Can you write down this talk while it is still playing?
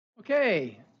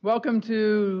Okay, welcome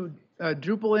to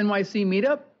Drupal NYC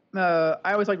Meetup.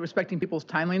 I always like respecting people's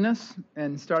timeliness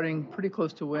and starting pretty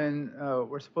close to when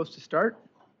we're supposed to start.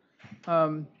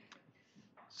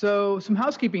 So some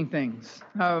housekeeping things.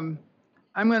 I'm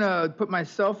going to put my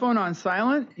cell phone on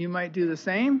silent. You might do the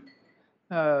same,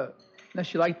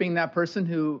 unless you like being that person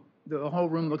who the whole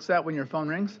room looks at when your phone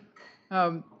rings.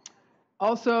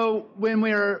 Also, when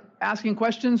we're asking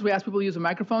questions, we ask people to use a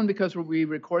microphone because we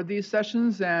record these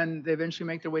sessions and they eventually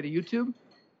make their way to YouTube.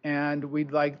 And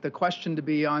we'd like the question to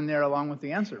be on there along with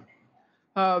the answer.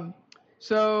 Restrooms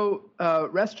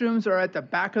are at the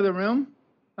back of the room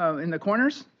in the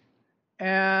corners.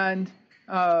 And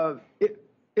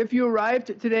if you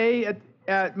arrived today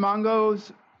at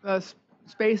Mongo's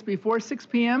space before 6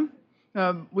 p.m.,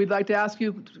 we'd like to ask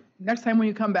you, next time when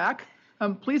you come back,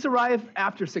 please arrive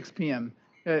after 6 p.m.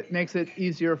 It makes it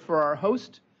easier for our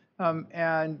host,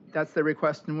 and that's the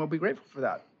request, and we'll be grateful for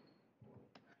that.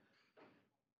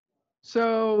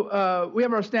 So we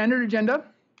have our standard agenda.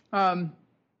 There's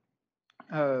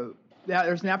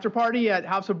an after party at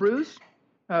House of Brews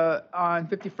on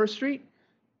 51st Street,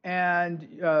 and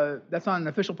that's not an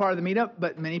official part of the meetup,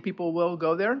 but many people will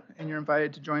go there, and you're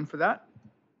invited to join for that.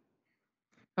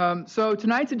 So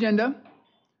tonight's agenda.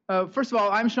 First of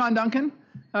all, I'm Sean Duncan.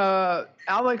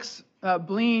 Alex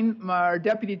Bleen, our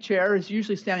deputy chair, is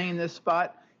usually standing in this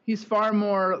spot. He's far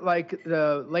more like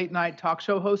the late night talk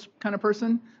show host kind of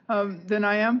person than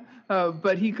I am,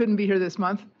 but he couldn't be here this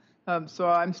month, so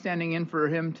I'm standing in for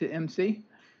him to MC.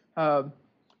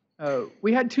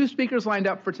 We had two speakers lined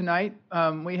up for tonight.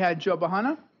 We had Joe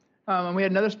Bahana, and we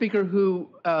had another speaker who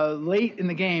late in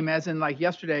the game, as in like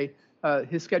yesterday,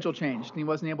 his schedule changed and he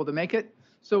wasn't able to make it.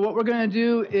 So what we're going to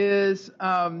do is,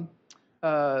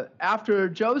 after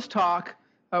Joe's talk,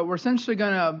 we're essentially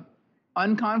going to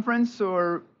unconference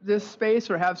or this space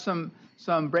or have some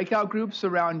breakout groups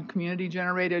around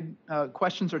community-generated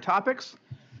questions or topics.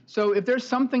 So if there's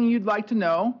something you'd like to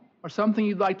know or something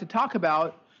you'd like to talk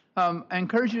about, I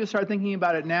encourage you to start thinking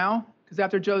about it now, because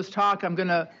after Joe's talk, I'm going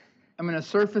to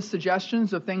surface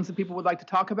suggestions of things that people would like to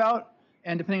talk about,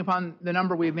 and depending upon the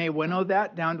number, we may winnow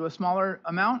that down to a smaller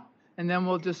amount. And then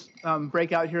we'll just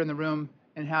break out here in the room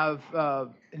and have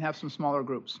some smaller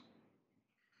groups.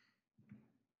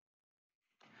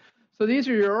 So these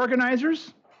are your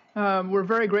organizers. We're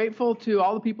very grateful to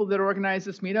all the people that organize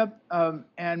this meetup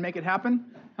and make it happen.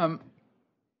 I'm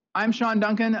Sean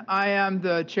Duncan. I am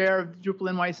the chair of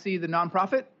Drupal NYC, the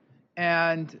nonprofit.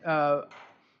 And I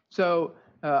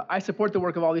support the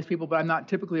work of all these people, but I'm not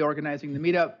typically organizing the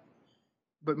meetup,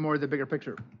 but more the bigger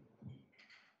picture.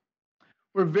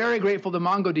 We're very grateful to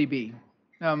MongoDB.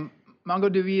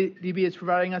 MongoDB is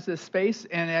providing us this space,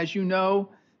 and as you know,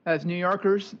 as New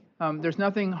Yorkers, there's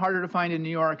nothing harder to find in New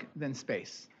York than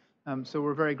space. So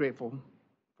we're very grateful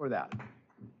for that.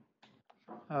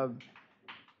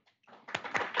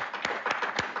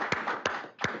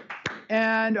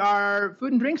 And our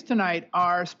food and drinks tonight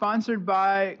are sponsored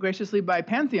graciously by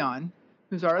Pantheon,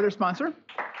 who's our other sponsor.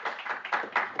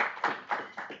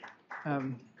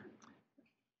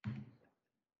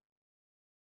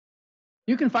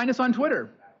 You can find us on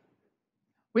Twitter.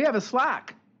 We have a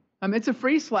Slack. It's a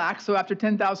free Slack, so after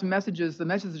 10,000 messages, the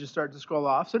messages just start to scroll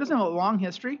off. So it doesn't have a long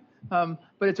history, but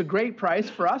it's a great price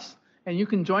for us, and you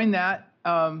can join that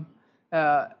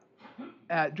at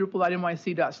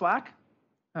drupal.nyc.slack.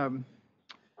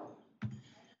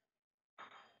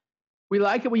 We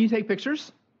like it when you take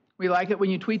pictures. We like it when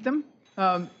you tweet them.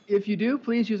 If you do,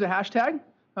 please use a hashtag.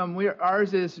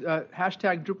 Ours is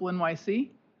hashtag DrupalNYC.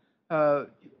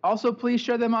 Also, please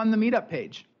share them on the Meetup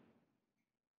page.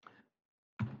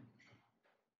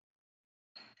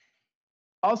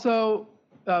 Also,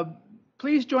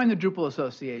 please join the Drupal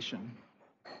Association.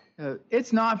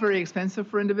 It's not very expensive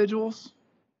for individuals,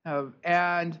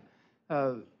 and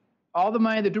all the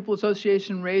money the Drupal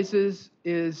Association raises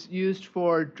is used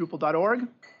for Drupal.org,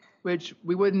 which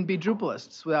we wouldn't be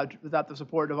Drupalists without the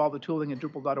support of all the tooling at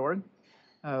Drupal.org.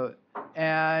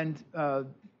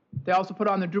 They also put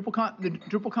on the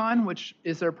DrupalCon, which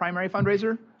is their primary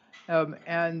fundraiser,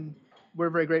 and we're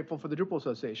very grateful for the Drupal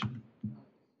Association.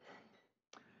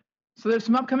 So there's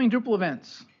some upcoming Drupal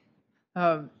events.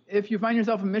 If you find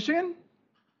yourself in Michigan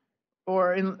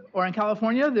or in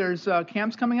California, there's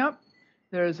camps coming up.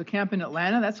 There's a camp in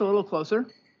Atlanta. That's a little closer.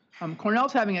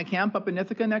 Cornell's having a camp up in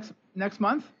Ithaca next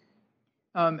month,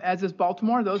 as is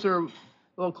Baltimore. Those are a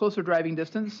little closer driving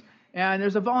distance. And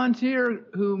there's a volunteer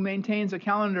who maintains a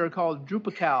calendar called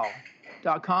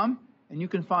drupacal.com, and you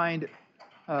can find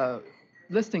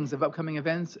listings of upcoming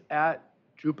events at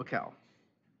Drupacal.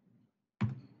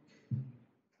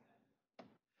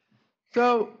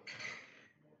 So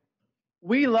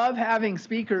we love having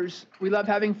speakers. We love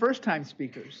having first-time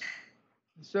speakers.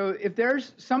 So if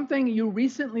there's something you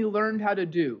recently learned how to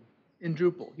do in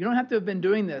Drupal, you don't have to have been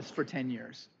doing this for 10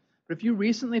 years. But if you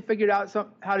recently figured out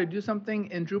how to do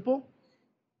something in Drupal,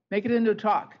 make it into a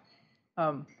talk.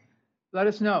 Let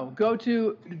us know. Go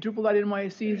to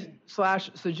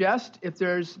drupal.nyc/suggest if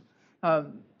there's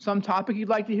some topic you'd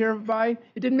like to hear by.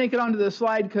 It didn't make it onto the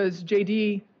slide because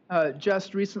JD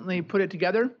just recently put it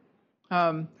together.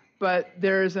 But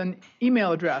there's an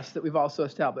email address that we've also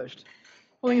established.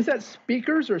 Well, is that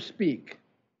speakers or speak?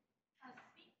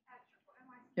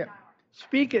 Yeah.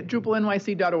 Speak at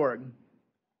drupalnyc.org.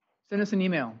 Send us an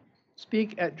email.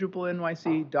 Speak at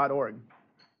drupalnyc.org.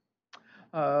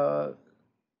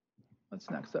 What's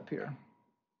next up here?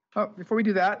 Oh, before we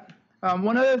do that,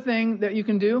 one other thing that you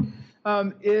can do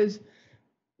is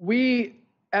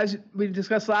as we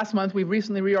discussed last month, we've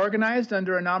recently reorganized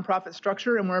under a nonprofit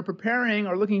structure, and we're preparing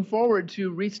or looking forward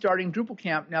to restarting Drupal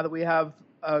Camp now that we have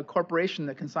a corporation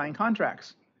that can sign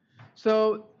contracts.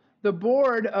 So the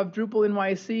board of Drupal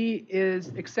NYC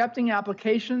is accepting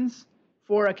applications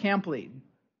for a camp lead.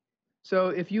 So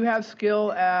if you have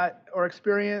skill at or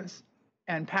experience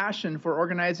and passion for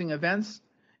organizing events,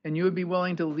 and you would be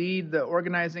willing to lead the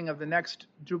organizing of the next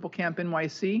Drupal Camp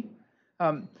NYC,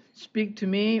 speak to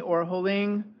me or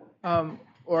Holing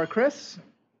or Chris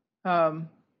or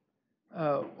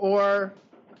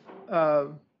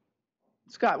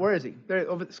Scott. Where is he? There,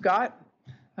 over Scott.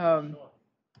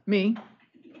 Me.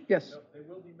 Yes. They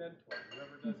will be mentored.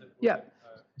 Whoever does it. Yeah.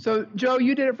 So Joe,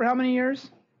 you did it for how many years?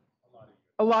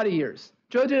 A lot of years.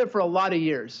 Joe did it for a lot of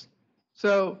years.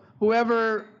 So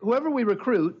whoever we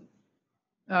recruit,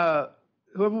 whoever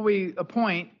we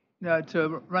appoint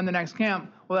to run the next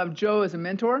camp, will have Joe as a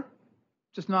mentor,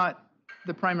 just not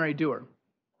the primary doer.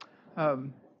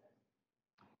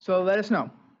 So let us know.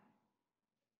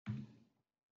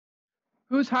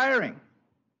 Who's hiring?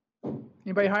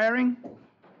 Anybody hiring?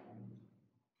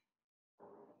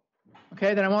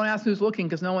 Okay, then I won't ask who's looking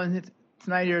because no one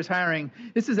tonight here is hiring.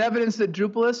 This is evidence that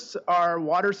Drupalists are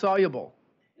water soluble.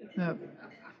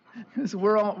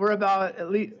 We're about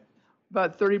at least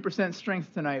about 30%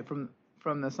 strength tonight from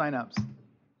the signups.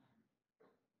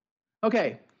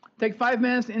 Okay, take 5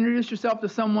 minutes to introduce yourself to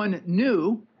someone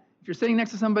new. If you're sitting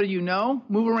next to somebody you know,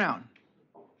 move around.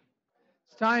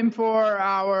 It's time for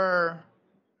our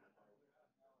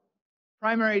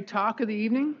primary talk of the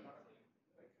evening.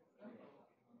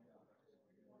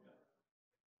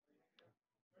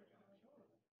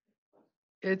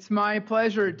 It's my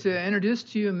pleasure to introduce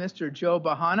to you Mr. Joe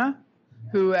Bahana,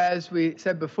 who, as we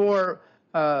said before,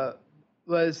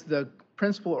 was the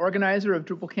principal organizer of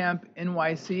Drupal Camp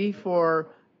NYC for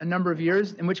a number of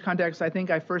years, in which context I think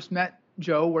I first met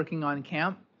Joe working on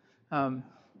camp.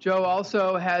 Joe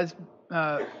also has,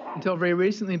 until very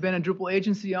recently, been a Drupal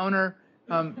agency owner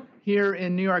here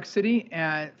in New York City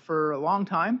and for a long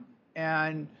time,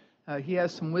 and he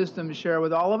has some wisdom to share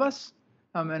with all of us.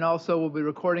 And also we'll be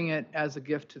recording it as a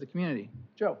gift to the community.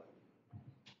 Joe.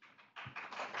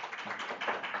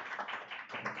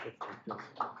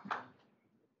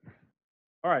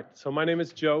 All right, so my name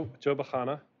is Joe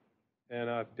Bahana, and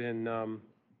I've been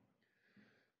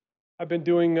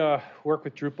doing work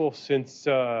with Drupal since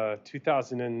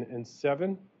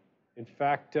 2007. In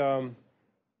fact, one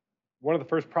of the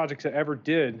first projects I ever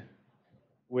did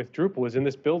with Drupal was in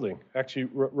this building. Actually,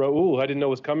 Raul, I didn't know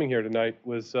was coming here tonight,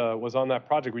 was on that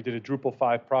project. We did a Drupal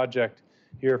 5 project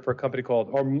here for a company called,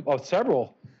 or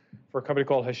several, for a company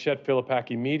called Hachette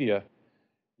Philippaki Media,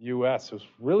 US. It was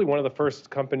really one of the first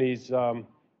companies to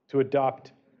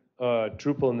adopt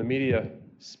Drupal in the media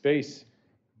space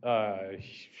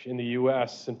in the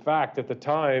US. In fact, at the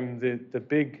time, the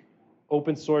big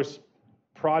open source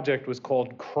project was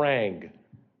called Krang.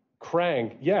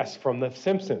 Krang, yes, from The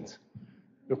Simpsons.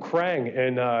 The Krang,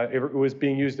 and it was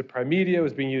being used at Prime Media, it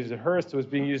was being used at Hearst, it was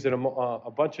being used at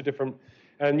a bunch of different,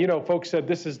 and you know, folks said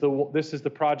this is the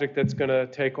project that's going to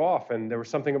take off, and there was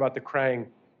something about the Krang,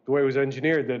 the way it was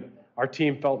engineered, that our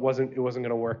team felt it wasn't going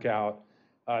to work out.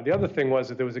 The other thing was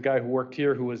that there was a guy who worked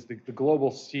here who was the global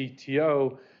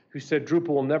CTO who said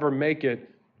Drupal will never make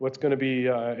it. What's going to be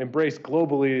embraced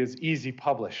globally is Easy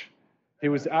Publish. He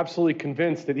was absolutely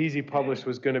convinced that Easy Publish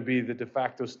was going to be the de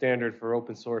facto standard for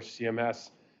open source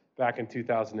CMS back in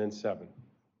 2007.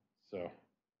 So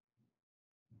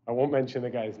I won't mention the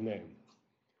guy's name.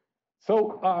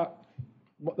 So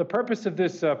the purpose of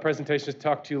this presentation is to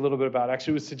talk to you a little bit about,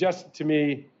 actually it was suggested to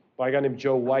me by a guy named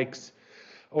Joe Wykes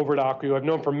over at Acquia. I've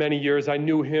known him for many years. I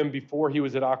knew him before he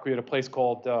was at Acquia at a place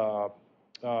called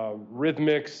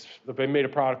rhythmics. They made a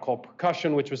product called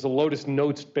Percussion, which was the Lotus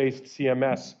Notes-based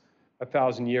CMS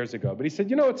 1,000 years ago. But he said,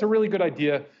 you know, it's a really good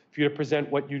idea for you to present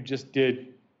what you just did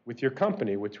with your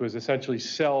company, which was essentially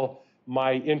sell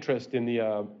my interest in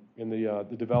the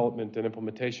development and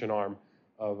implementation arm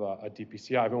of a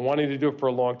DPCI. I've been wanting to do it for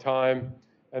a long time,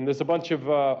 and there's a bunch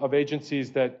of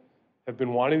agencies that have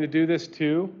been wanting to do this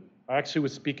too. I actually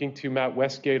was speaking to Matt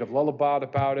Westgate of Lullabot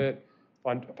about it,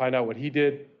 find out what he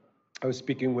did. I was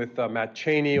speaking with Matt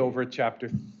Cheney over at Chapter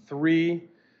 3,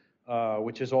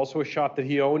 which is also a shop that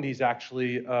he owned. He's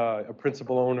actually a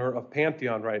principal owner of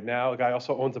Pantheon right now. The guy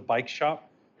also owns a bike shop,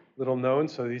 little known,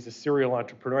 so he's a serial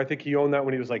entrepreneur. I think he owned that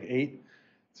when he was like 8.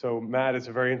 So Matt is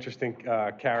a very interesting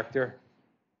character.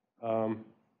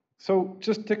 So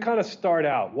just to kind of start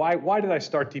out, why did I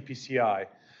start DPCI?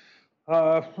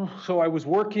 So I was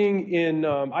working in,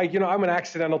 I'm an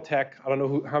accidental tech. I don't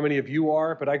know how many of you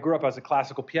are, but I grew up as a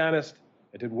classical pianist.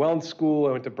 I did well in school.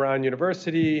 I went to Brown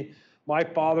University. My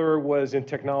father was in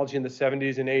technology in the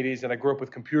 70s and 80s, and I grew up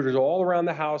with computers all around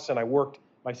the house, and I worked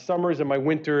my summers and my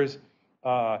winters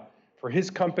for his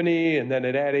company and then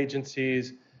at ad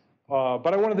agencies.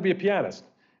 But I wanted to be a pianist.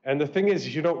 And the thing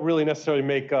is, you don't really necessarily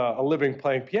make a living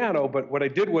playing piano, but what I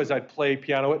did was I'd play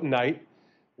piano at night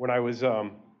when I was,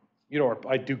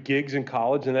 I'd do gigs in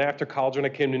college, and then after college, when I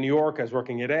came to New York, I was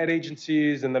working at ad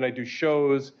agencies, and then I'd do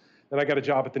shows. Then I got a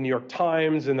job at the New York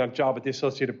Times, and a job at the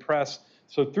Associated Press.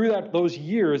 So through those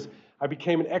years, I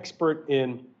became an expert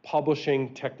in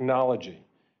publishing technology.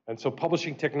 And so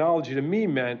publishing technology to me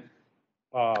meant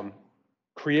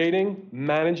creating,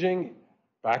 managing,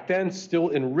 back then still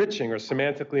enriching or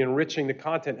semantically enriching the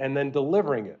content, and then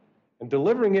delivering it. And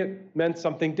delivering it meant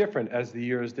something different as the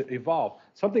years evolved.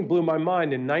 Something blew my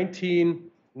mind. In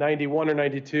 1991 or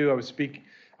 92,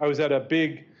 I was at a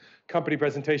big company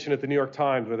presentation at the New York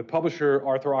Times where the publisher,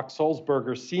 Arthur Ochs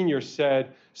Sulzberger Sr.,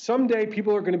 said, someday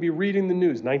people are going to be reading the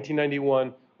news,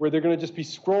 1991, where they're going to just be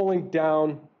scrolling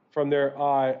down from their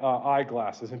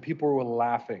eyeglasses, and people were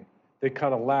laughing. They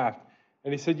kind of laughed.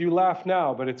 And he said, you laugh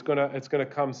now, but it's gonna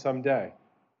come someday.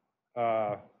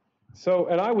 And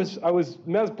I was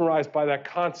mesmerized by that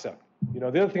concept. The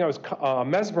other thing I was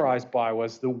mesmerized by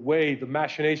was the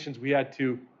machinations we had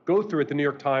to go through at the New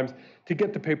York Times to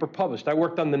get the paper published. I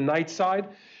worked on the night side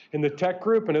in the tech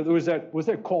group, and it was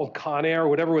that called Con Air or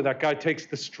whatever, where that guy takes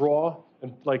the straw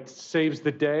and like saves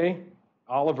the day.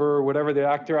 Oliver, whatever the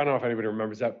actor, I don't know if anybody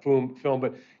remembers that film,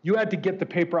 but you had to get the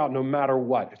paper out no matter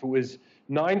what. If it was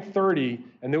 9:30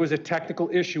 and there was a technical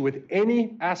issue with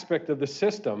any aspect of the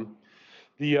system,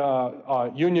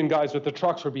 the union guys with the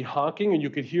trucks would be honking, and you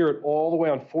could hear it all the way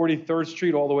on 43rd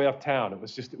Street, all the way uptown.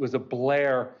 It was a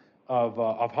blare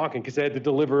of honking because they had to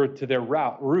deliver to their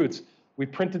routes. We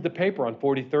printed the paper on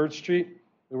 43rd Street.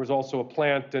 There was also a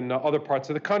plant in other parts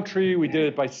of the country. We did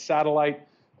it by satellite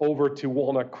over to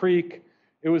Walnut Creek.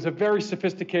 It was a very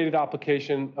sophisticated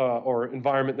application or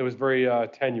environment that was very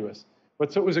tenuous.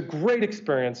 But so it was a great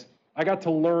experience. I got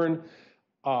to learn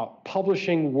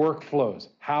publishing workflows,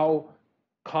 how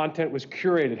content was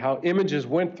curated, how images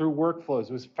went through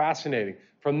workflows. It was fascinating.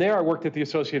 From there, I worked at the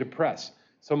Associated Press.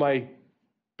 So my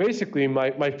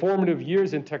formative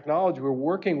years in technology were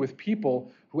working with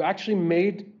people who actually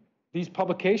made these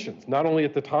publications, not only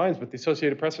at the Times, but the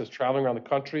Associated Press. I was traveling around the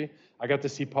country. I got to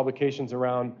see publications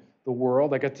around the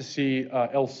world. I got to see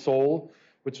El Sol,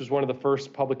 which was one of the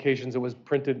first publications that was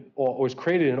printed or was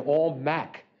created in all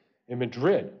Mac in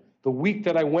Madrid. The week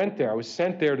that I went there, I was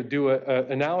sent there to do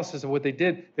an analysis of what they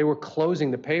did. They were closing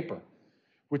the paper,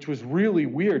 which was really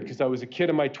weird because I was a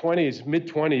kid in my 20s,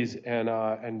 mid-20s,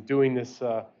 and doing this.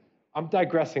 I'm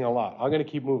digressing a lot. I'm going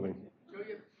to keep moving.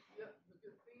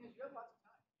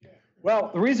 Well,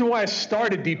 the reason why I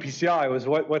started DPCI was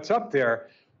what's up there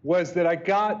was that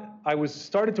I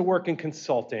started to work in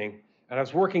consulting, and I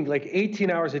was working like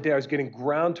 18 hours a day. I was getting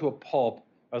ground to a pulp.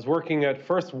 I was working at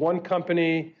first one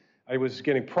company. I was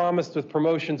getting promised with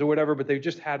promotions or whatever, but they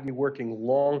just had me working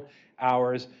long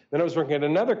hours. Then I was working at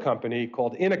another company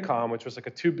called Intercom, which was like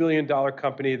a $2 billion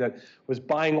company that was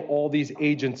buying all these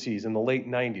agencies in the late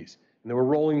 90s. And they were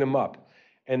rolling them up.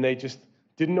 And they just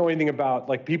didn't know anything about,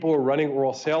 like, people were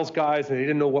all sales guys, and they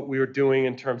didn't know what we were doing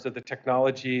in terms of the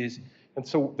technologies. And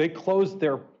so they closed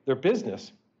their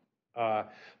business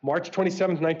March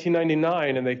 27th,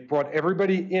 1999, and they brought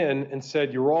everybody in and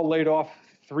said, you're all laid off,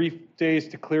 4 days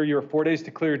to clear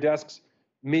your desks.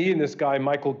 Me and this guy,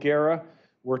 Michael Guerra,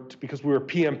 because we were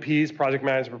PMPs, project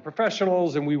management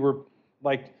professionals, and we were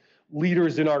like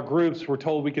leaders in our groups, were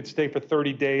told we could stay for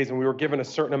 30 days, and we were given a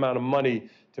certain amount of money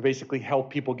to basically help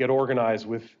people get organized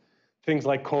with things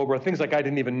like Cobra, things like I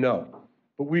didn't even know.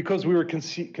 But because we were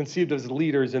conceived as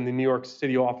leaders in the New York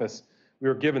City office, we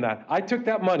were given that. I took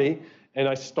that money and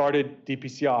I started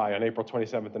DPCI on April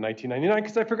 27th of 1999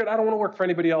 because I figured I don't want to work for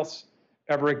anybody else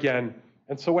ever again.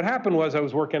 And so what happened was I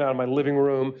was working out of my living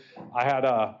room. I had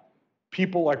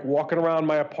people like walking around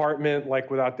my apartment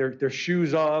like without their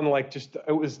shoes on, like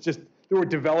it was just, there were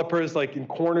developers like in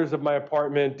corners of my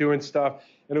apartment doing stuff.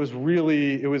 And it was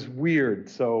weird.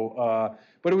 So,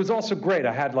 but it was also great.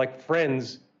 I had like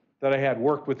friends that I had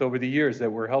worked with over the years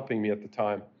that were helping me at the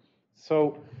time.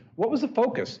 So what was the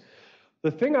focus?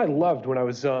 The thing I loved when I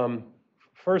was,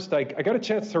 first I got a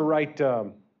chance to write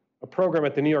a program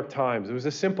at the New York Times. It was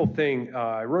a simple thing.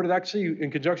 I wrote it actually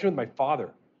in conjunction with my father,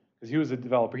 because he was a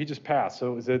developer. He just passed,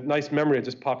 so it was a nice memory that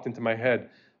just popped into my head.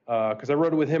 Because I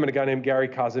wrote it with him and a guy named Gary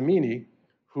Casamini,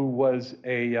 who was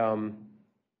a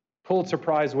Pulitzer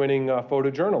Prize-winning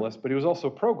photojournalist, but he was also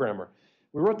a programmer.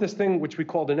 We wrote this thing which we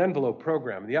called an envelope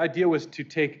program. The idea was to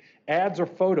take ads or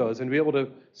photos and be able to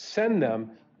send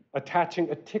them attaching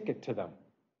a ticket to them,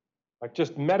 like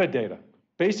just metadata.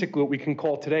 Basically what we can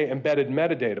call today embedded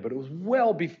metadata, but it was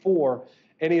well before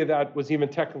any of that was even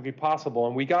technically possible.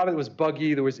 And we got it was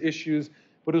buggy, there was issues,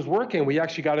 but it was working. We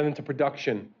actually got it into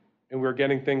production, and we were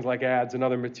getting things like ads and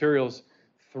other materials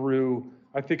through,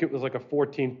 I think it was like a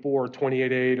 14.4,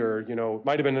 28.8, or it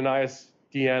might have been an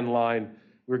ISDN line.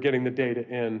 We were getting the data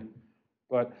in.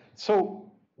 But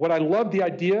so what I loved the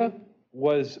idea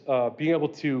was being able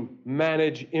to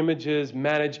manage images,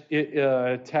 manage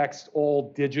text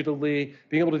all digitally,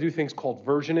 being able to do things called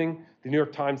versioning. The New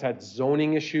York Times had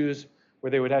zoning issues where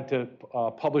they would have to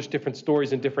publish different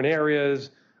stories in different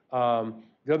areas. The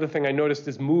other thing I noticed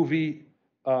is movie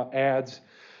ads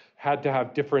had to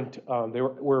have different, they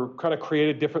were kind of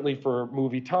created differently for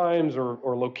movie times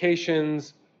or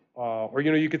locations. Or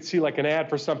you could see like an ad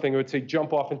for something, it would say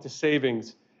jump off into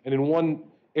savings. And in one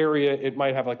area, it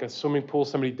might have like a swimming pool,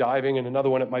 somebody diving, and another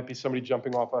one, it might be somebody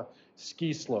jumping off a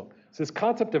ski slope. So this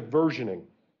concept of versioning,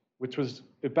 which was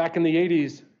back in the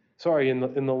 80s, sorry, in the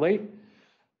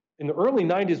early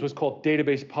 90s was called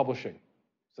database publishing.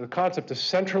 So the concept of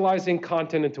centralizing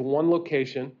content into one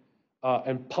location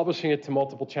and publishing it to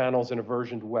multiple channels in a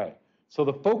versioned way. So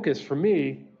the focus for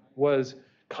me was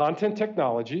content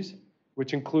technologies,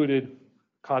 which included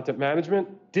content management,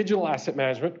 digital asset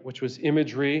management, which was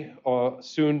imagery,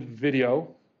 soon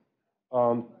video,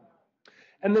 and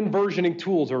then versioning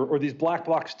tools, or these black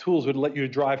box tools would let you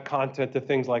drive content to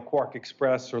things like Quark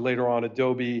Express, or later on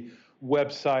Adobe,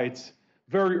 websites.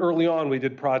 Very early on, we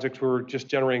did projects where we were just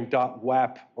generating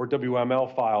 .wap or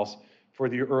WML files for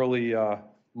the early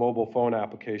mobile phone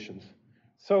applications.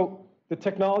 So the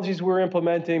technologies we were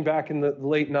implementing back in the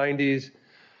late 90s,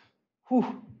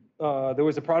 there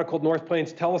was a product called North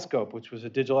Plains Telescope, which was a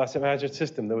digital asset management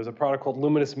system. There was a product called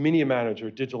Luminous Media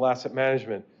Manager, digital asset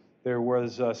management. There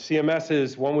was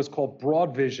CMSs. One was called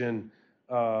Broadvision.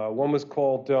 One was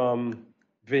called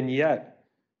Vignette.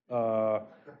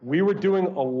 We were doing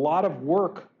a lot of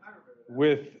work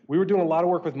with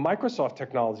Microsoft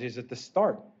technologies at the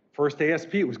start. First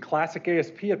ASP, it was classic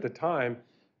ASP at the time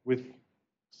with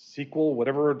SQL,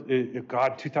 whatever,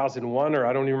 God, 2001, or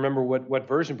I don't even remember what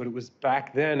version, but it was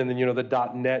back then. And then,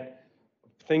 the .NET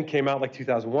thing came out like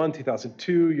 2001,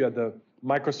 2002. You had the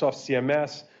Microsoft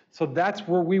CMS. So that's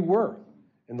where we were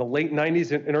in the late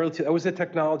 90s and early, that was the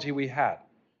technology we had.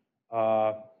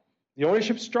 The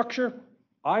ownership structure,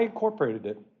 I incorporated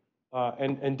it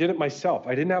and did it myself.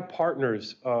 I didn't have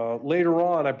partners. Later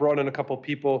on, I brought in a couple of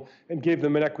people and gave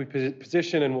them an equity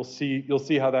position, and you'll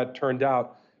see how that turned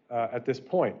out at this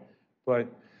point. But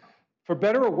for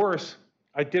better or worse,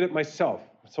 I did it myself.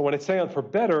 So when I say for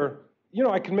better,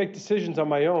 I can make decisions on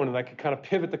my own, and I could kind of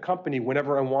pivot the company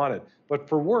whenever I wanted. But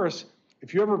for worse,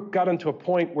 if you ever got into a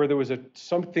point where there was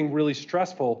something really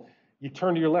stressful, you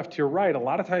turn to your left, to your right, a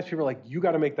lot of times people are like, you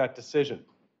got to make that decision.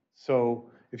 So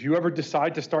if you ever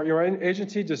decide to start your own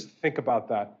agency, just think about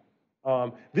that.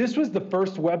 This was the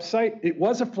first website. It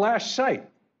was a Flash site.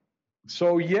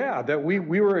 So yeah,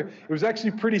 it was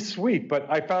actually pretty sweet, but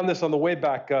I found this on the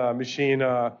Wayback Machine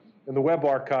in the web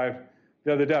archive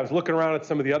the other day. I was looking around at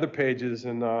some of the other pages,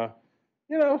 and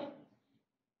we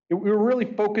were really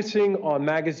focusing on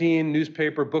magazine,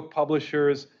 newspaper, book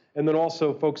publishers, and then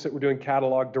also folks that were doing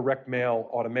catalog, direct mail,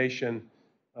 automation.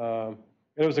 And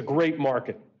it was a great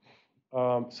market.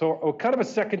 So kind of a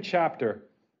second chapter.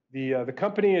 The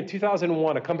company in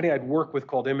 2001, a company I'd worked with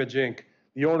called Image Inc.,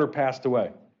 the owner passed away.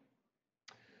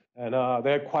 And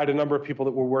they had quite a number of people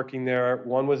that were working there.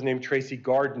 One was named Tracy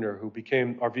Gardner, who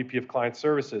became our VP of Client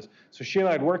Services. So she and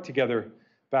I had worked together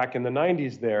back in the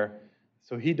 90s there.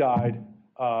 So he died.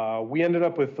 We ended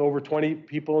up with over 20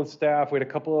 people and staff. We had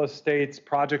a couple of states,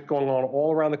 project going on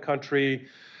all around the country.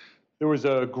 There was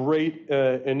a great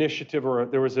initiative, or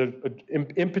there was an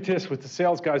impetus with the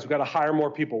sales guys. We've got to hire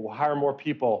more people. We'll hire more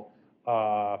people.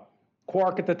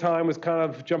 Quark at the time was kind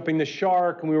of jumping the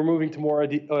shark, and we were moving to more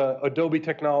Adobe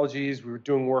technologies. We were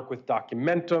doing work with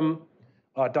Documentum.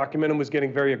 Documentum was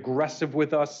getting very aggressive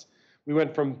with us. We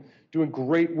went from doing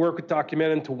great work with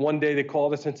Documentum to one day they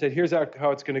called us and said, here's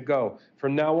how it's going to go.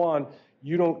 From now on,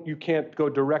 you can't go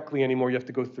directly anymore. You have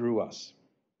to go through us.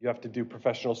 You have to do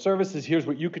professional services. Here's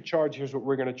what you could charge. Here's what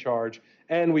we're going to charge.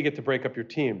 And we get to break up your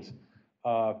teams.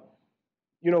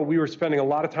 We were spending a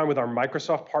lot of time with our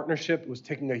Microsoft partnership. It was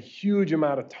taking a huge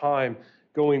amount of time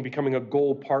becoming a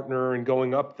gold partner and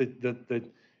going up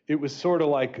it was sort of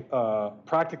like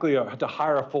practically had to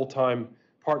hire a full-time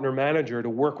partner manager to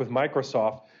work with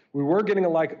Microsoft. We were getting a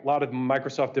lot of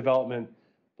Microsoft development,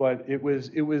 but it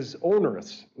was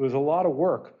onerous. It was a lot of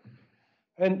work.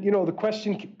 And, the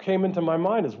question came into my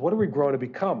mind is, what are we growing to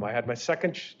become? I had my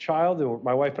second child.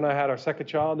 My wife and I had our second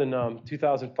child in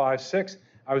 2005-06.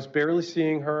 I was barely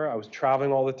seeing her. I was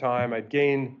traveling all the time. I'd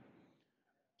gained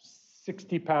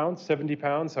 60 pounds, 70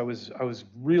 pounds. I was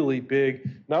really big.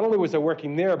 Not only was I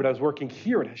working there, but I was working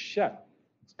here at Hachette.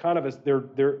 It's kind of as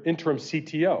their interim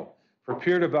CTO. For a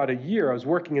period of about a year, I was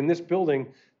working in this building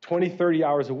 20, 30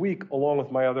 hours a week, along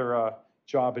with my other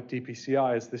job at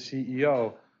DPCI as the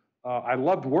CEO. I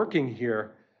loved working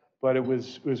here, but it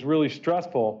was really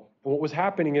stressful. And what was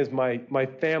happening is my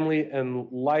family and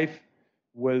life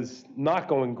was not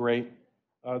going great.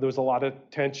 There was a lot of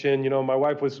tension. My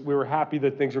wife we were happy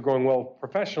that things were going well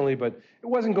professionally, but it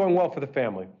wasn't going well for the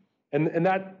family. And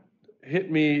that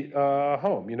hit me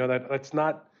home.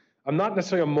 I'm not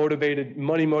necessarily a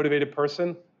money-motivated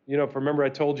person. Remember I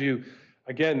told you,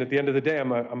 again, at the end of the day,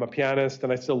 I'm a pianist,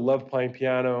 and I still love playing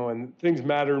piano, and things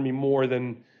matter to me more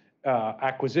than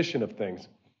acquisition of things.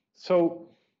 So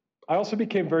I also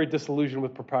became very disillusioned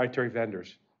with proprietary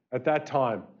vendors. At that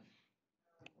time,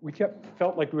 we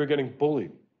felt like we were getting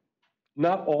bullied.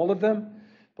 Not all of them,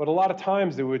 but a lot of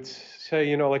times they would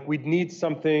say, we'd need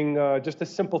something, just a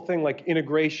simple thing like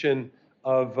integration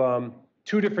of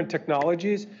two different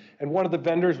technologies, and one of the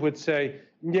vendors would say,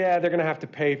 yeah, they're going to have to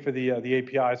pay for the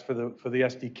APIs for the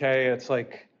SDK. It's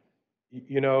like,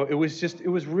 it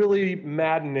was really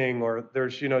maddening. Or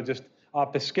there's just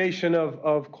obfuscation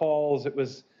of calls. It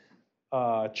was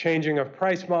changing of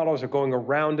price models or going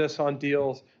around us on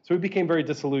deals. So we became very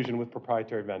disillusioned with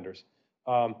proprietary vendors.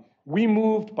 We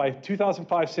moved by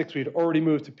 2005-06. We had already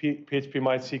moved to PHP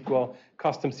MySQL,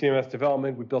 custom CMS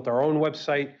development. We built our own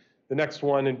website. The next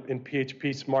one in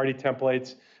PHP Smarty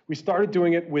templates. We started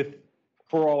doing it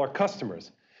for all our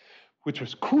customers, which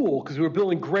was cool because we were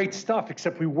building great stuff,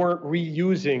 except we weren't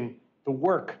reusing the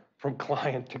work from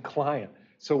client to client.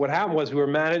 So what happened was we were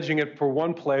managing it for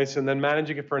one place and then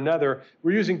managing it for another.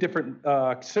 We were using different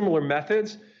similar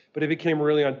methods, but it became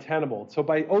really untenable. So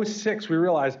by 06, we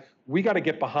realized we got to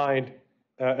get behind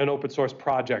an open source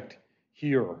project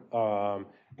here.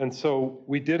 And so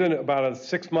we did about a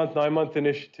 6-month, 9-month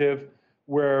initiative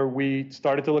where we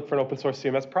started to look for an open source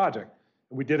CMS project.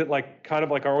 We did it kind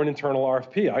of like our own internal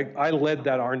RFP. I led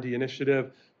that R&D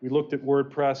initiative. We looked at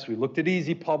WordPress. We looked at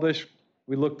Easy Publish.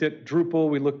 We looked at Drupal.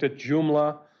 We looked at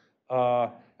Joomla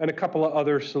and a couple of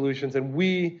other solutions. And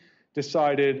we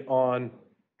decided on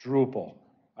Drupal.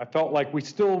 I felt like we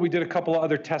did a couple of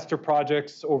other tester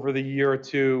projects over the year or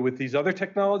two with these other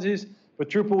technologies, but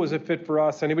Drupal was a fit for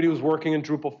us. Anybody who was working in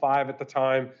Drupal 5 at the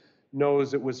time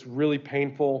knows it was really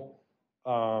painful.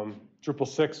 Drupal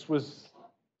 6 was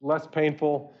less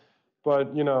painful, but,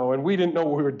 and we didn't know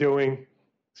what we were doing.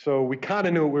 So we kind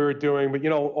of knew what we were doing, but,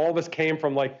 all of us came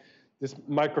from this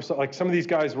Microsoft, some of these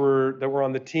guys that were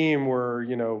on the team were,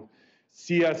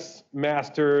 CS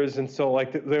masters. And so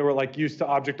they were used to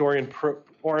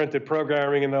object-oriented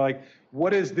programming. And they're like,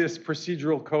 what is this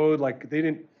procedural code? They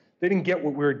didn't get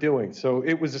what we were doing. So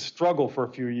it was a struggle for a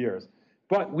few years,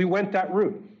 but we went that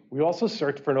route. We also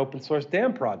searched for an open source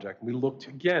DAM project. We looked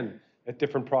again at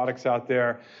different products out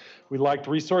there. We liked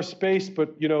Resource Space,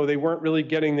 but they weren't really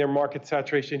getting their market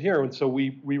saturation here. And so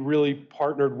we really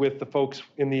partnered with the folks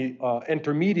in the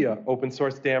Intermedia open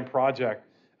source DAM project.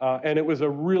 And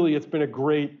it's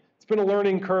been a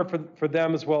learning curve for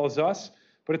them as well as us,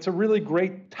 but it's a really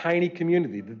great tiny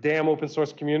community. The DAM open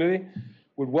source community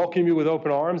would welcome you with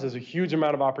open arms. There's a huge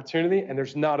amount of opportunity, and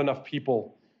there's not enough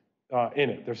people in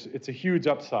it. It's a huge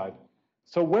upside.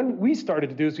 So when we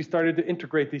started to do is we started to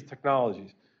integrate these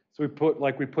technologies. So we put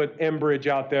Mbridge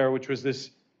out there, which was this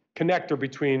connector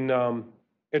between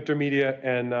Intermedia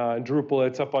and Drupal.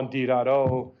 It's up on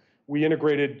D.O. We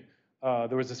integrated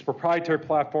there was this proprietary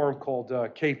platform called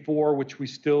K4, which we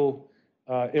still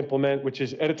implement, which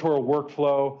is editorial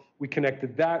workflow. We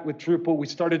connected that with Drupal. We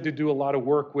started to do a lot of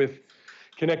work with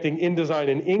connecting InDesign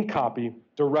and InCopy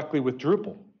directly with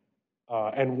Drupal,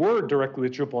 and Word directly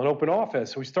with Drupal and OpenOffice.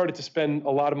 So we started to spend a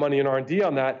lot of money in R&D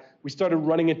on that. We started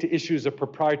running into issues of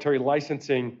proprietary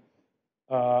licensing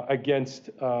against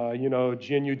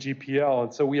GNU GPL,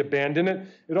 and so we abandoned it.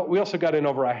 We also got in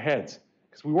over our heads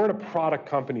because we weren't a product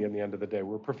company at the end of the day. We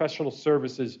were a professional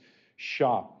services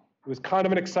shop. It was kind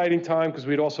of an exciting time because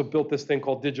we'd also built this thing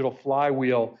called Digital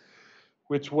Flywheel,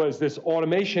 which was this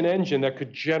automation engine that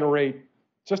could generate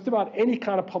just about any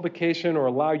kind of publication or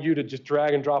allow you to just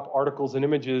drag and drop articles and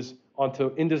images onto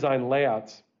InDesign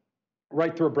layouts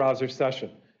right through a browser session.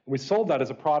 And we sold that as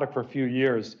a product for a few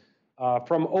years,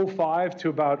 from 05 to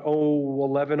about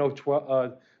 2011,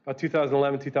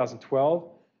 2012.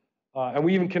 And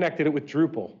we even connected it with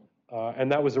Drupal.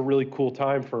 And that was a really cool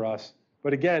time for us.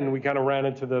 But again, we kind of ran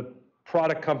into the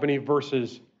product company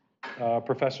versus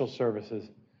professional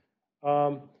services.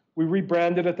 We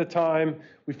rebranded at the time.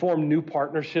 We formed new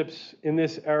partnerships in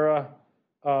this era.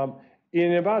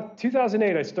 In about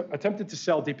 2008, I attempted to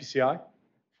sell DPCI.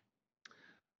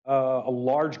 A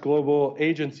large global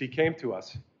agency came to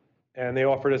us, and they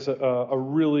offered us a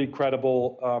really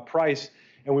credible price.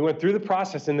 And we went through the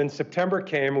process, and then September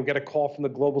came, and we got a call from the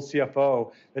global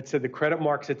CFO that said the credit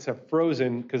markets have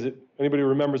frozen, because anybody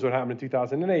remembers what happened in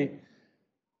 2008,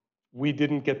 we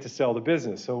didn't get to sell the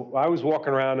business. So I was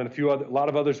walking around, and a lot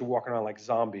of others were walking around like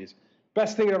zombies.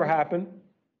 Best thing that ever happened,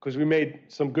 because we made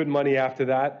some good money after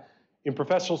that. In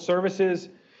professional services,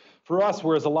 for us,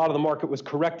 whereas a lot of the market was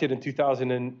corrected in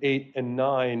 2008 and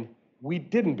 9, we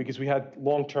didn't, because we had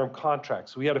long-term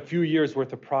contracts. We had a few years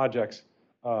worth of projects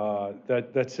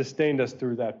that sustained us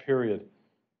through that period.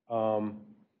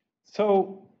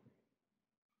 So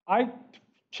I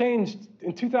changed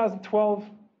in 2012.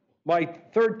 My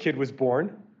third kid was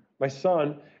born, my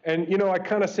son, and I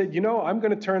kind of said, I'm going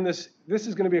to turn this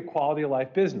is going to be a quality of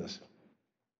life business.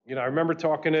 I remember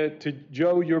talking to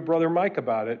Joe, your brother Mike,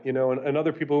 about it, and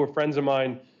other people who were friends of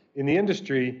mine in the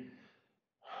industry.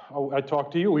 I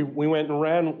talked to you. We went and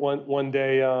ran one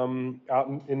day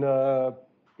out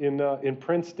in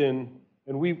Princeton,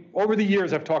 and over the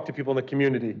years, I've talked to people in the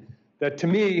community that, to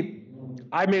me,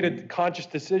 I made a conscious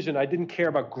decision. I didn't care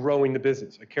about growing the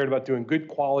business. I cared about doing good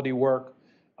quality work,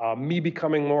 me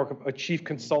becoming more of a chief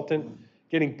consultant,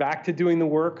 getting back to doing the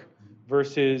work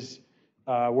versus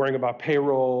worrying about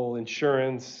payroll,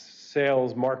 insurance,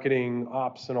 sales, marketing,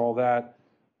 ops, and all that.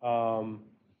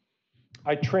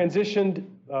 I transitioned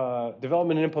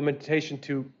development and implementation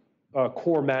to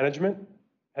core management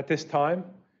at this time.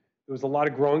 There was a lot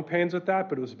of growing pains with that,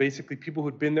 but it was basically people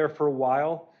who'd been there for a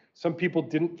while. Some people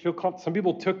didn't feel comfortable. Some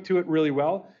people took to it really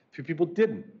well. A few people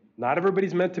didn't. Not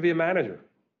everybody's meant to be a manager.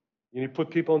 You put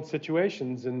people in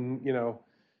situations, and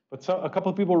but a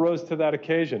couple of people rose to that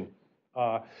occasion.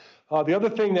 The other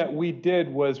thing that we did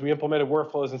was we implemented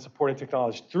workflows and supporting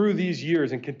technology through these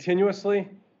years, and continuously.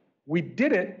 We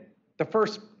did it the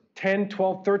first 10,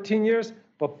 12, 13 years,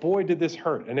 but boy, did this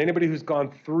hurt. And anybody who's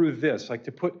gone through this, like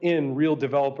to put in real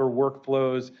developer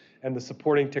workflows and the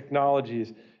supporting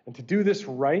technologies, and to do this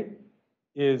right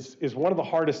is one of the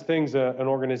hardest things an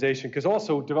organization, because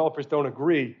also developers don't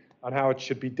agree on how it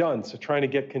should be done. So trying to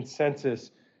get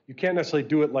consensus, you can't necessarily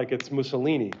do it like it's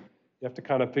Mussolini. You have to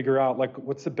kind of figure out like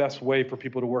what's the best way for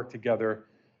people to work together.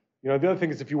 The other thing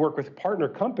is if you work with partner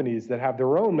companies that have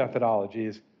their own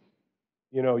methodologies,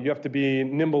 you have to be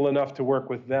nimble enough to work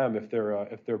with them if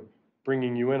they're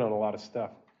bringing you in on a lot of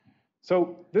stuff.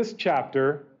 So this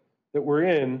chapter that we're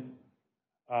in,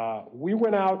 we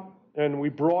went out and we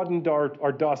broadened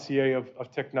our dossier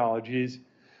of technologies.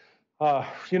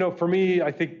 For me,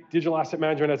 I think digital asset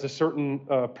management has a certain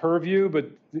purview, but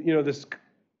this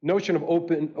notion of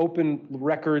open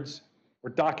records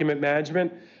or document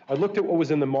management, I looked at what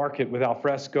was in the market with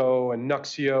Alfresco and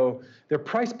Nuxio. Their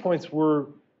price points were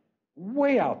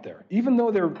way out there. Even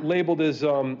though they're labeled as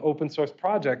open source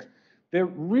projects, they're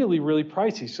really, really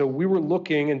pricey. So we were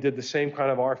looking and did the same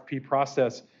kind of RFP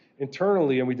process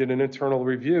internally, and we did an internal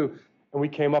review, and we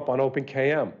came up on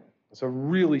OpenKM. It's a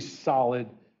really solid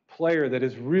player that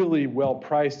is really well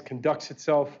priced, conducts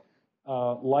itself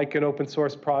like an open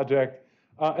source project.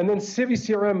 And then Civi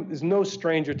CRM is no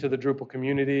stranger to the Drupal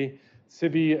community.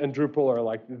 Civi and Drupal are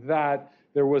like that.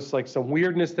 There was like some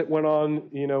weirdness that went on,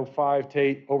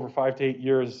 over 5 to 8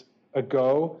 years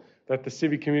ago that the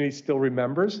Civi community still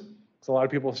remembers. Because a lot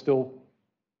of people still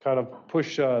kind of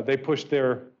push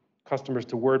their customers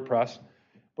to WordPress.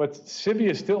 But Civi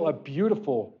is still a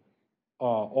beautiful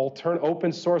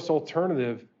open source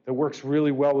alternative that works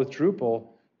really well with Drupal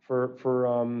for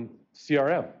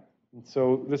CRM. And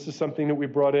so this is something that we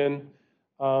brought in.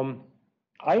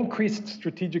 I increased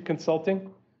strategic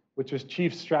consulting, which was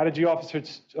chief strategy officer,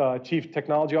 chief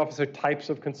technology officer types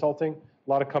of consulting. A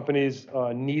lot of companies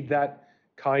need that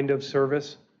kind of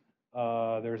service.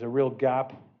 There's a real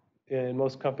gap in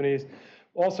most companies.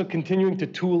 Also continuing to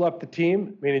tool up the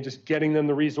team, meaning just getting them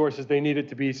the resources they needed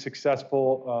to be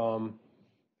successful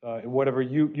in whatever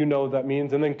you know that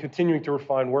means, and then continuing to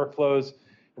refine workflows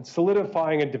and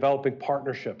solidifying and developing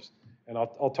partnerships. And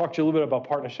I'll talk to you a little bit about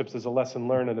partnerships as a lesson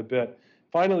learned in a bit.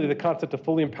 Finally, the concept of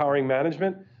fully empowering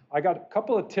management. I got a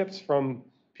couple of tips from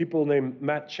people named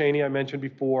Matt Cheney, I mentioned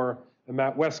before, and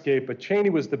Matt Westgate, but Cheney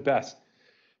was the best.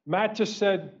 Matt just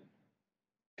said,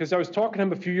 because I was talking to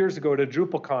him a few years ago at a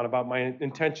DrupalCon about my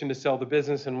intention to sell the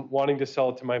business and wanting to sell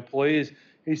it to my employees.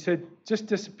 He said, just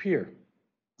disappear.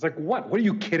 It's like, what? What are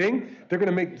you kidding? They're going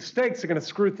to make mistakes. They're going to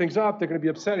screw things up. They're going to be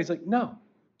upset. He's like, no,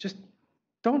 just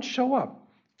don't show up.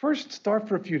 First, start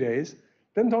for a few days.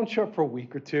 Then don't show up for a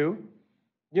week or two.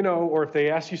 You know, or if they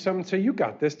ask you something, say, you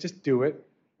got this, just do it.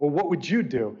 Well, what would you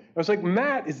do? I was like,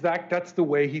 Matt, that's the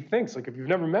way he thinks. Like, if you've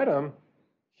never met him,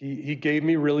 he gave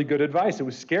me really good advice. It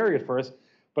was scary at first,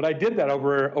 but I did that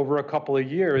over a couple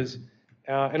of years,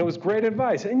 and it was great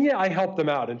advice. And yeah, I helped them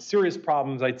out. In serious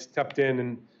problems, I stepped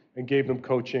in and gave them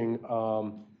coaching.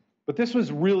 But this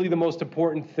was really the most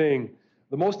important thing,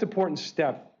 the most important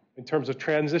step in terms of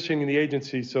transitioning the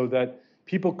agency so that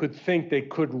people could think they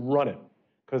could run it.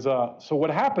 Because so what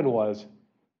happened was,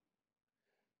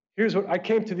 here's what I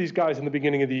came to these guys in the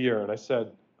beginning of the year, and I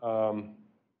said,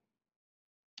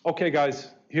 okay, guys,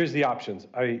 here's the options.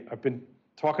 I've been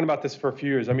talking about this for a few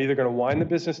years. I'm either going to wind the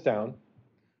business down,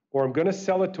 or I'm going to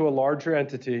sell it to a larger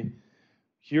entity.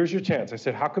 Here's your chance. I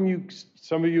said, how come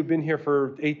some of you have been here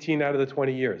for 18 out of the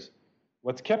 20 years?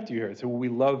 What's kept you here? I said, well, we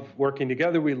love working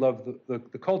together. We love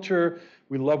the culture.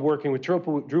 We love working with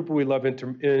Drupal. We love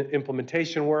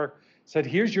implementation work. I said,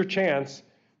 here's your chance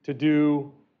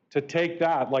to take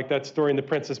that, like that story in The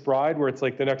Princess Bride, where it's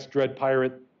like the next Dread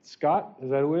Pirate Scott. Is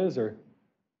that who it is? Or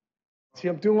see,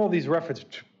 I'm doing all these references.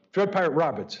 Dread Pirate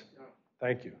Roberts.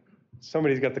 Thank you.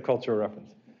 Somebody's got the cultural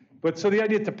reference. But so the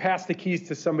idea is to pass the keys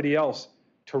to somebody else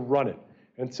to run it.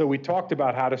 And so we talked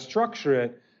about how to structure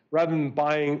it rather than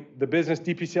buying the business.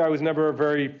 DPCI was never a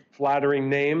very flattering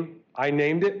name. I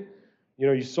named it. You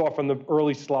know, you saw from the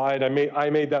early slide, I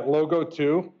made that logo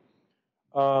too.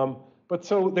 But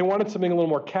so they wanted something a little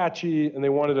more catchy, and they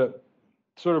wanted to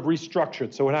sort of restructure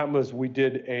it. So what happened was we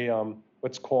did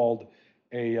what's called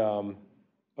a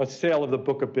sale of the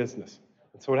book of business.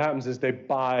 And so what happens is they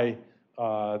buy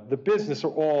the business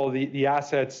or all the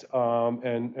assets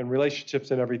and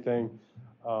relationships and everything.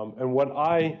 And what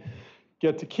I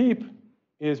get to keep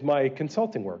is my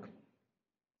consulting work.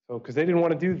 So because they didn't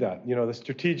want to do that. You know, the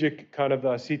strategic kind of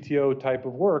CTO type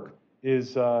of work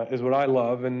is what I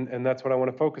love, and that's what I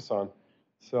want to focus on.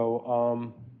 So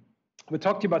I'm going to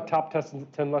talk to you about top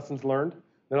 10 lessons learned,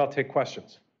 then I'll take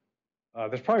questions.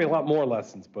 There's probably a lot more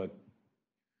lessons, but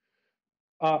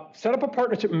set up a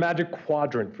partnership magic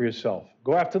quadrant for yourself.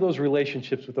 Go after those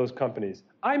relationships with those companies.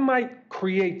 I might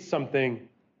create something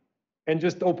and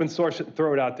just open source it and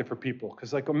throw it out there for people.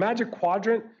 Because like a magic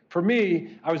quadrant, for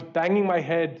me, I was banging my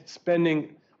head,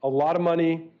 spending a lot of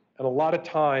money and a lot of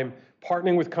time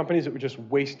partnering with companies that were just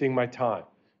wasting my time.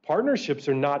 Partnerships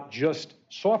are not just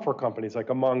software companies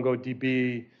like a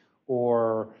MongoDB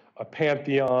or a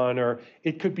Pantheon, or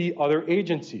it could be other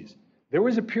agencies. There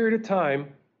was a period of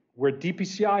time where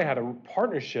DPCI had a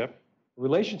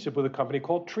relationship with a company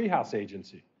called Treehouse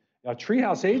Agency. Now,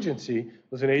 Treehouse Agency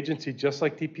was an agency just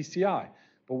like DPCI,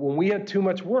 but when we had too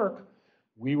much work,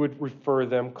 we would refer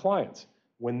them clients.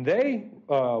 When they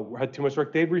had too much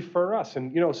work, they'd refer us.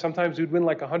 And you know, sometimes we'd win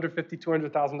like $150,000,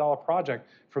 $200,000 project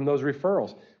from those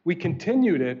referrals. We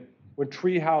continued it when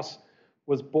Treehouse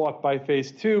was bought by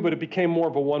Phase 2, but it became more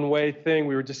of a one-way thing.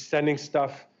 We were just sending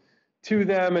stuff to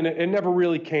them, and it never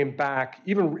really came back.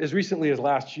 Even as recently as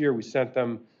last year, we sent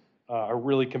them a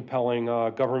really compelling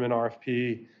government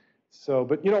RFP. So,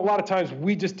 but you know, a lot of times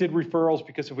we just did referrals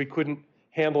because if we couldn't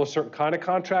handle a certain kind of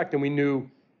contract and we knew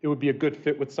it would be a good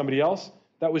fit with somebody else,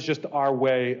 that was just our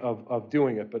way of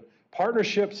doing it. But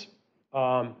partnerships,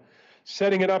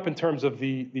 setting it up in terms of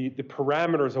the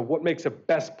parameters of what makes a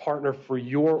best partner for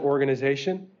your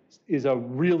organization is a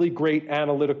really great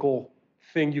analytical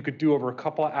thing you could do over a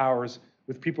couple of hours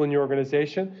with people in your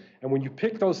organization. And when you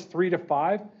pick those 3 to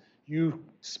 5, you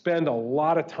spend a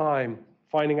lot of time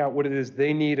finding out what it is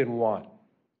they need and want.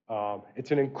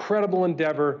 It's an incredible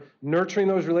endeavor. Nurturing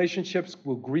those relationships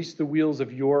will grease the wheels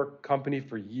of your company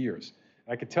for years.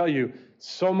 I could tell you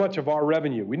so much of our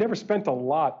revenue, we never spent a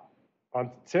lot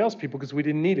on salespeople because we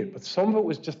didn't need it, but some of it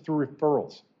was just through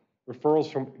referrals.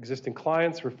 Referrals from existing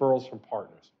clients, referrals from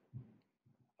partners.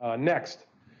 Next.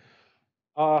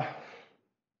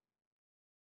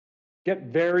 Get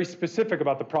very specific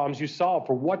about the problems you solve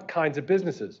for what kinds of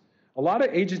businesses. A lot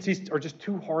of agencies are just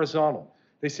too horizontal.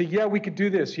 They say, yeah, we could do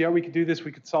this. Yeah, we could do this.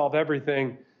 We could solve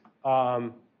everything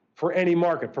for any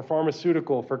market, for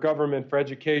pharmaceutical, for government, for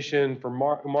education, for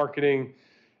marketing.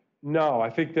 No, I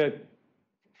think that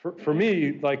for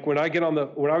me, like when I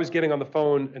was getting on the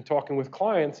phone and talking with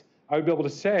clients, I would be able to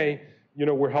say, you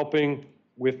know, we're helping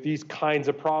with these kinds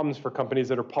of problems for companies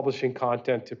that are publishing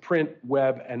content to print,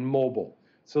 web, and mobile.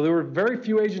 So there were very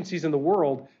few agencies in the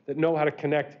world that know how to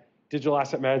connect digital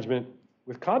asset management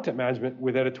with content management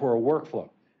with editorial workflow.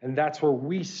 And that's where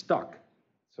we stuck.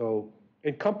 So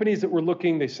in companies that were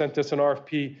looking, they sent us an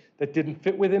RFP that didn't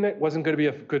fit within it, wasn't going to be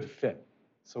a good fit.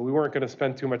 So we weren't going to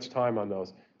spend too much time on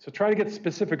those. So try to get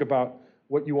specific about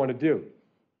what you want to do.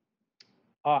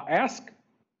 Ask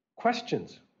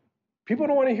questions. People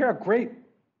don't want to hear how great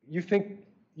you think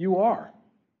you are.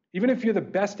 Even if you're the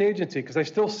best agency, because I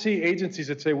still see agencies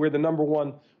that say we're the number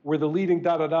one, we're the leading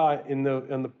da-da-da in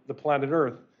the planet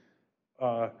Earth,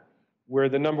 we're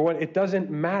the number one. It doesn't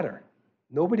matter.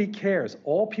 Nobody cares.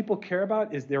 All people care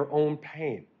about is their own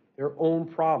pain, their own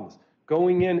problems.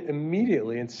 Going in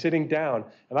immediately and sitting down.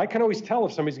 And I can always tell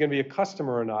if somebody's going to be a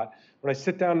customer or not when I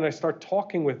sit down and I start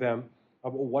talking with them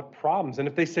about what problems. And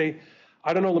if they say,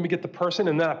 I don't know, let me get the person,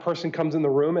 and that person comes in the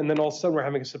room, and then all of a sudden we're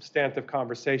having a substantive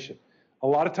conversation. A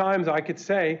lot of times I could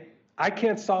say, I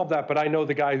can't solve that, but I know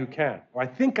the guy who can. Or I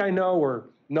think I know, or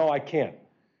no, I can't.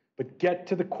 But get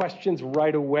to the questions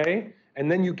right away,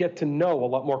 and then you get to know a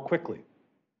lot more quickly.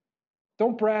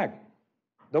 Don't brag.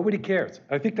 Nobody cares.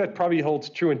 I think that probably holds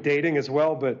true in dating as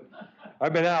well, but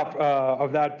I've been out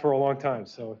of that for a long time.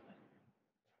 So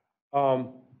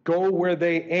go where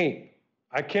they ain't.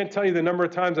 I can't tell you the number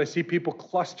of times I see people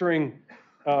clustering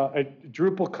at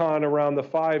DrupalCon around the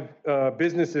 5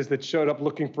 businesses that showed up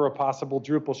looking for a possible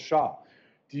Drupal shop.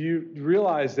 Do you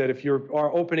realize that if you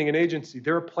are opening an agency,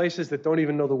 there are places that don't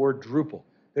even know the word Drupal.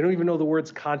 They don't even know the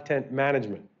words content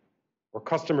management or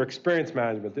customer experience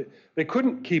management. They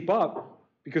couldn't keep up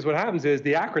because what happens is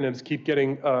the acronyms keep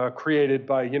getting created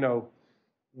by, you know,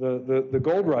 the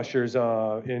gold rushers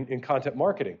in content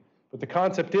marketing. But the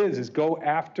concept is go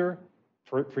after,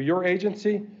 for your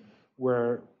agency,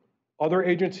 where other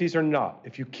agencies are not.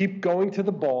 If you keep going to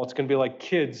the ball, it's going to be like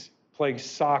kids playing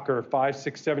soccer, 5,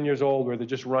 6, 7 years old, where they're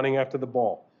just running after the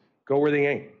ball. Go where they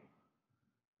ain't.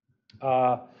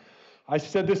 I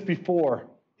said this before.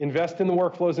 Invest in the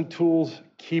workflows and tools.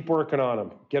 Keep working on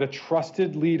them. Get a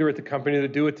trusted leader at the company to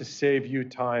do it to save you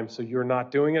time so you're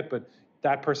not doing it, but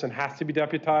that person has to be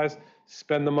deputized.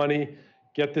 Spend the money.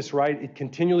 Get this right. It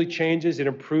continually changes. It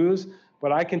improves.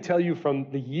 But I can tell you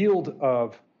from the yield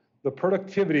of the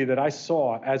productivity that I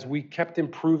saw as we kept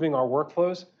improving our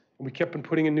workflows and we kept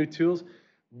putting in new tools,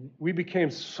 we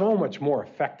became so much more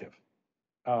effective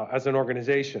as an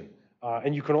organization.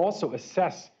 And you can also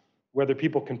assess whether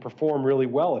people can perform really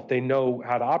well if they know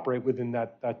how to operate within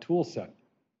that tool set.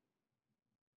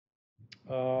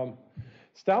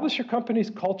 Establish your company's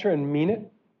culture and mean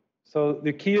it. So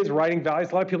the key is writing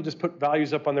values. A lot of people just put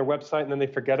values up on their website and then they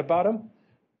forget about them.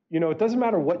 You know, it doesn't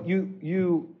matter what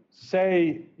you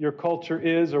say your culture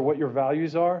is or what your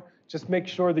values are. Just make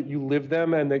sure that you live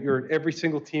them and that every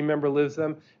single team member lives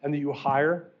them and that you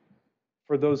hire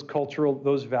for those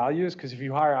values, because if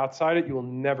you hire outside it, you will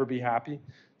never be happy.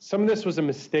 Some of this was a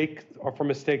mistake, or from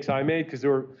mistakes I made, because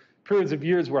there were periods of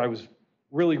years where I was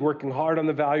really working hard on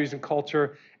the values and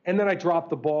culture, and then I dropped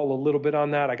the ball a little bit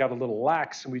on that. I got a little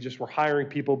lax, and we just were hiring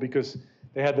people because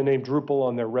they had the name Drupal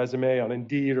on their resume on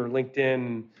Indeed or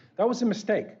LinkedIn. That was a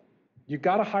mistake. You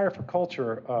got to hire for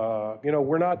culture. You know,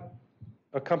 we're not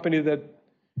a company that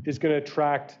is going to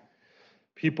attract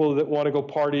people that want to go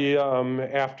party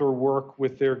after work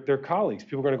with their colleagues.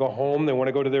 People are going to go home. They want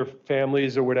to go to their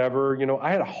families or whatever. You know,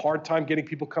 I had a hard time getting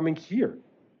people coming here.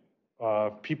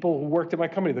 People who worked at my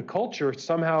company, the culture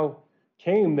somehow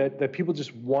came that people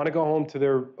just want to go home to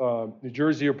their New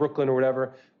Jersey or Brooklyn or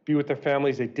whatever, be with their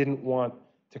families. They didn't want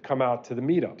to come out to the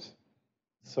meetups.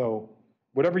 So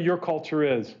whatever your culture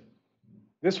is,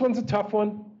 this one's a tough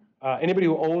one. Anybody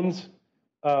who owns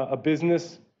a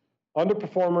business,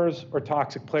 underperformers or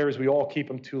toxic players, we all keep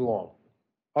them too long.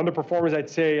 Underperformers, I'd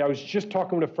say, I was just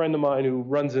talking with a friend of mine who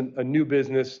runs a new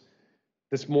business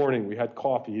this morning. We had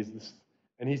coffee,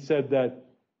 and he said that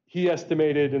he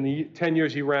estimated in the 10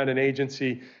 years he ran an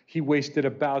agency, he wasted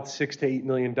about $6 to $8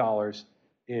 million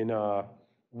in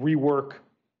rework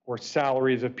or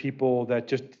salaries of people that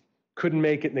just couldn't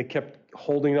make it, and they kept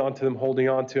holding on to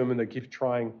them, and they keep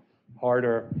trying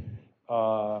harder.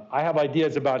 I have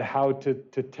ideas about how to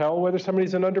tell whether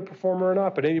somebody's an underperformer or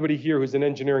not, but anybody here who's an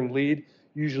engineering lead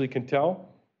usually can tell.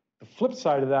 The flip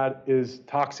side of that is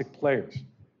toxic players.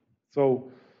 So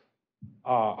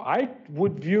I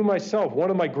would view myself, one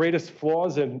of my greatest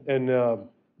flaws, and I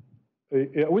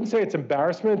wouldn't say it's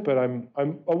embarrassment, but I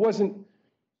wasn't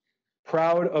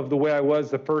proud of the way I was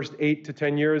the first 8 to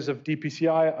 10 years of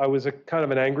DPCI. I was a kind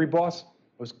of an angry boss.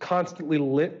 I was constantly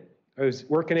lit. I was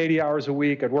working 80 hours a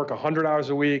week. I'd work 100 hours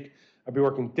a week. I'd be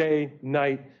working day,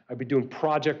 night. I'd be doing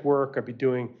project work. I'd be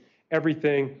doing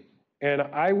everything. And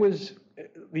I was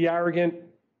the arrogant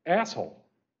asshole.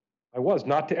 I was,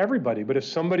 not to everybody, but if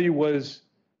somebody was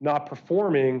not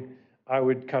performing, I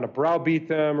would kind of browbeat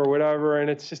them or whatever. And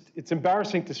it's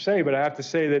embarrassing to say, but I have to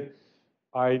say that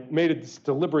I made a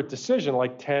deliberate decision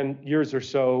like 10 years or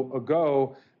so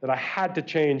ago that I had to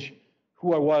change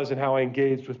who I was and how I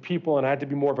engaged with people, and I had to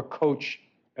be more of a coach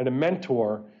and a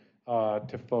mentor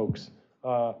to folks.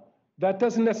 That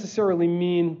doesn't necessarily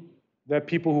mean that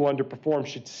people who underperform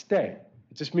should stay.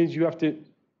 It just means you have to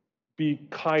be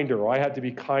kinder, or I had to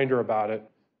be kinder about it.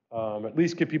 At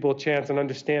least give people a chance and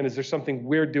understand, is there something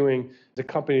we're doing as a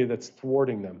company that's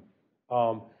thwarting them?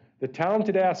 The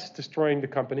talented ass is destroying the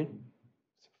company.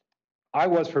 I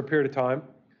was for a period of time.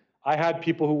 I had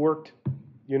people who worked,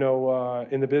 in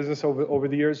the business over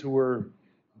the years who were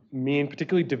mean,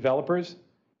 particularly developers,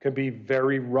 can be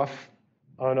very rough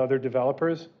on other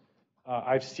developers.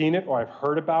 I've seen it or I've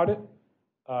heard about it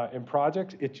in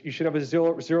projects. You should have a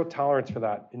zero tolerance for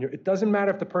that. And it doesn't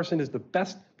matter if the person is the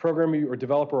best programmer or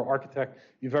developer or architect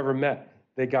you've ever met.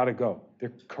 They got to go.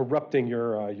 They're corrupting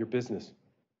your business.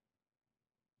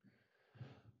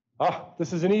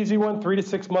 This is an easy one, 3 to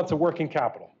 6 months of working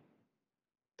capital.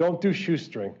 Don't do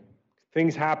shoestring.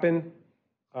 Things happen.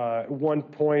 At one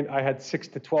point, I had 6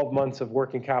 to 12 months of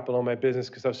working capital in my business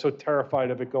because I was so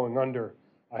terrified of it going under.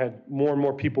 I had more and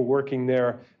more people working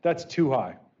there. That's too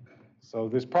high. So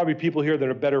there's probably people here that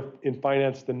are better in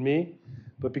finance than me,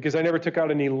 but because I never took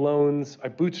out any loans, I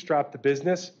bootstrapped the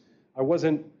business. I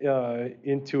wasn't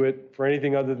into it for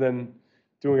anything other than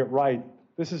doing it right.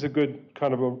 This is a good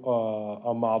kind of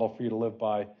a model for you to live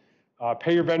by.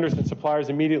 Pay your vendors and suppliers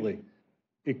immediately.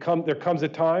 There comes a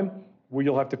time where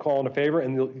you'll have to call in a favor,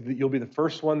 and you'll be the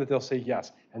first one that they'll say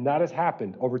yes. And that has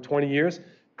happened over 20 years.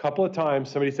 A couple of times,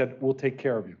 somebody said, we'll take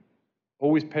care of you.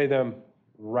 Always pay them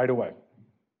right away.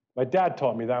 My dad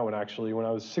taught me that one, actually, when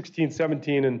I was 16,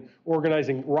 17 and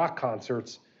organizing rock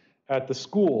concerts at the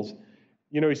schools.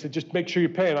 He said, just make sure you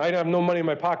pay. And I have no money in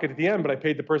my pocket at the end, but I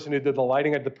paid the person who did the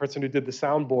lighting, I had the person who did the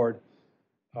soundboard.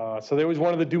 So they always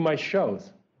wanted to do my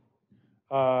shows.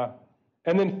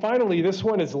 And then finally, this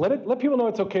one is let people know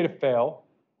it's okay to fail,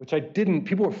 which I didn't.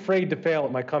 People were afraid to fail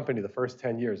at my company the first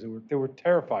 10 years. They were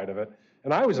terrified of it.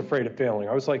 And I was afraid of failing.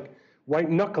 I was like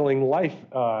white-knuckling life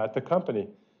at the company.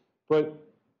 But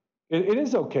it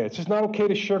is okay. It's just not okay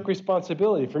to shirk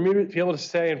responsibility. For me to be able to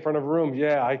say in front of a room,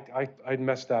 yeah, I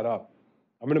messed that up.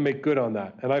 I'm going to make good on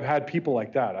that. And I've had people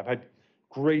like that. I've had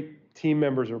great team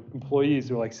members or employees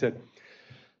who said,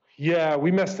 yeah, we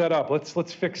messed that up.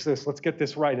 Let's fix this. Let's get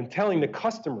this right. And telling the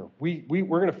customer, we're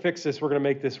going to fix this. We're going to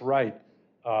make this right.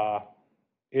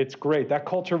 It's great. That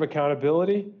culture of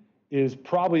accountability is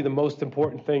probably the most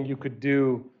important thing you could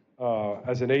do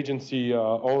as an agency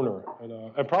owner,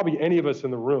 and probably any of us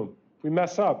in the room. If we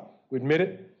mess up, we admit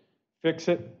it, fix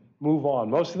it, move on.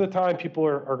 Most of the time, people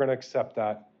are going to accept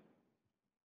that.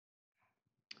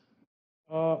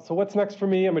 So what's next for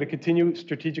me? I'm going to continue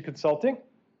strategic consulting.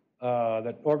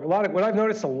 What I've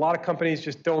noticed, a lot of companies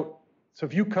just don't. So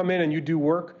if you come in and you do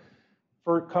work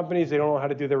for companies, they don't know how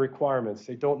to do their requirements.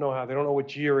 They don't know what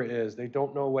Jira is. They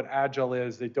don't know what Agile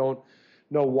is. They don't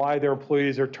know why their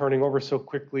employees are turning over so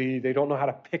quickly. They don't know how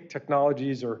to pick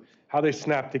technologies or how they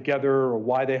snap together or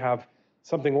why they have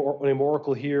something named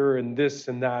Oracle here and this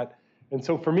and that. And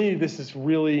so for me, this is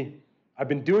really, I've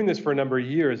been doing this for a number of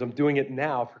years. I'm doing it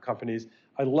now for companies.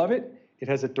 I love it. It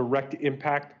has a direct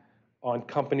impact on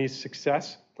companies'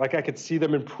 success. Like I could see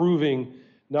them improving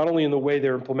not only in the way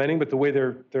they're implementing, but the way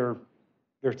their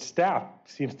staff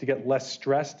seems to get less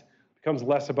stressed, becomes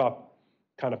less about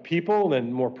kind of people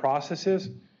and more processes.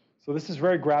 So this is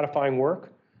very gratifying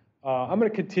work. I'm going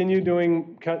to continue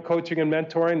doing coaching and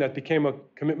mentoring. That became a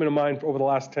commitment of mine for over the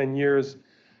last 10 years.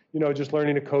 Just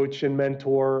learning to coach and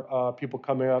mentor people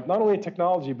coming up, not only in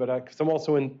technology, but because I'm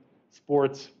also in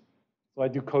sports. So I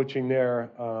do coaching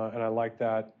there, and I like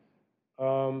that.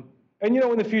 And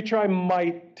in the future, I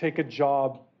might take a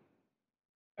job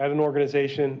at an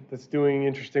organization that's doing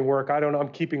interesting work. I don't know, I'm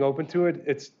keeping open to it.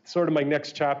 It's sort of my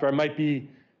next chapter. I might be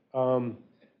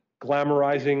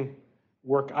glamorizing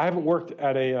work. I haven't worked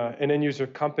at an end user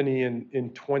company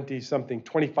in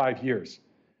 25 years.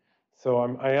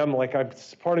 So I am like,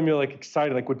 part of me like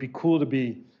excited, like would be cool to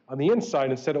be on the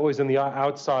inside instead of always on the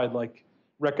outside, like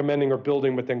recommending or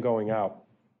building, but then going out.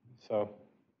 So,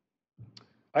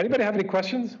 anybody have any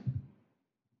questions?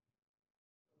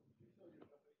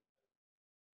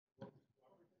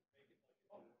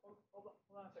 Hold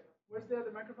on a second. Where's the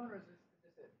other microphone, or is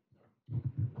this it?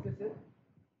 Is this it?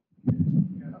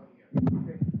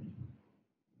 Okay.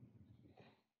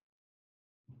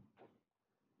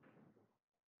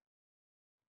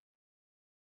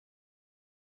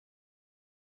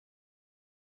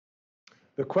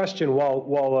 The question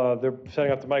while they're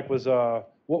setting up the mic was,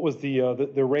 what was the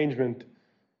arrangement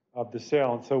of the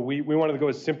sale? And so we wanted to go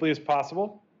as simply as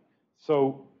possible.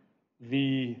 So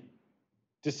the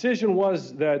decision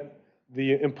was that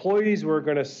the employees were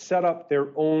going to set up their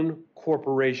own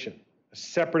corporation, a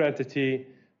separate entity.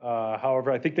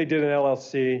 However, I think they did an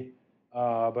LLC,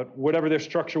 but whatever their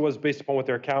structure was based upon what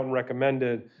their accountant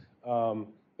recommended. And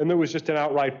there was just an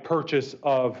outright purchase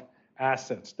of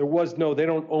assets. There was no, they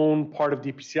don't own part of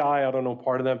DPCI, I don't own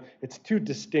part of them. It's two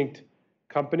distinct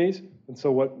companies. And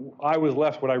so what I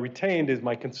retained is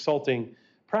my consulting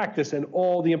practice and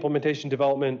all the implementation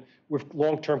development with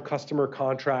long-term customer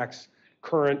contracts,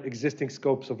 current existing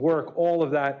scopes of work, all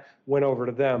of that went over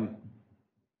to them.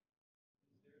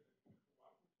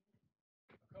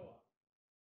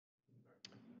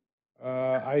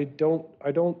 I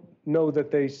don't know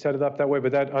that they set it up that way,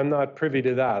 but I'm not privy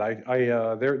to that.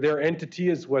 Their entity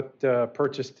is what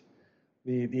purchased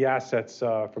the assets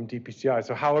from DPCI.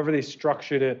 So however they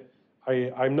structured it,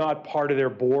 I'm not part of their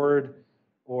board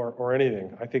or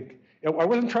anything. I think I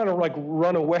wasn't trying to like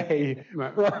run away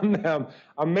from them.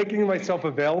 I'm making myself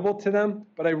available to them,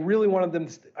 but I really wanted them.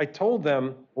 I told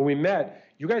them when we met,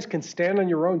 you guys can stand on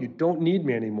your own. You don't need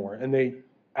me anymore. And they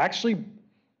actually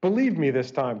believed me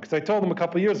this time, because I told them a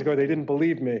couple of years ago they didn't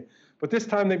believe me, but this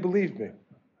time they believed me.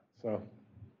 So,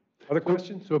 other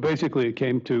questions? So basically it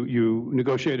came to, you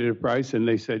negotiated a price and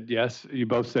they said yes, you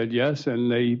both said yes,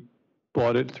 and they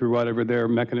bought it through whatever their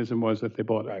mechanism was that they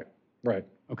bought it. Right.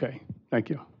 Okay,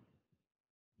 thank you.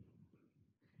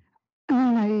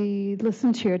 When I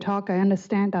listened to your talk, I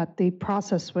understand that the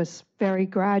process was very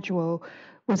gradual.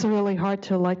 Was it really hard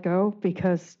to let go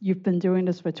because you've been doing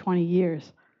this for 20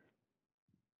 years?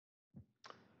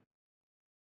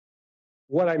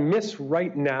 What I miss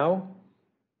right now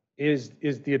is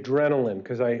the adrenaline,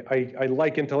 because I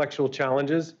like intellectual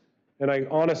challenges, and I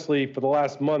honestly, for the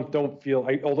last month, don't feel,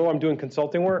 although I'm doing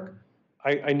consulting work,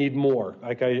 I need more.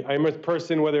 Like I'm a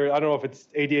person, whether, I don't know if it's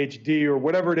ADHD or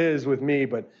whatever it is with me,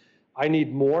 but I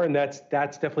need more, and that's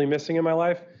definitely missing in my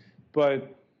life.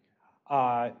 But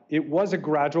it was a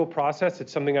gradual process.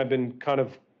 It's something I've been kind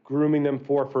of grooming them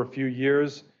for a few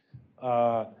years.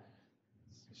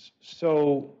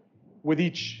 So with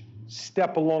each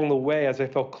step along the way, as I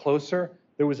felt closer,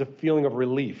 there was a feeling of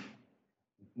relief.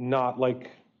 Not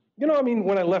like, you know, I mean,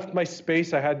 when I left my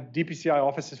space, I had DPCI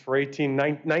offices for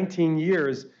 19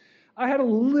 years. I had a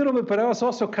little bit, but I was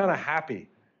also kind of happy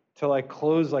to like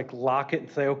close, like lock it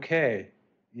and say, okay,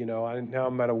 you know, now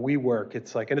I'm at a WeWork.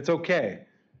 It's like, and it's okay.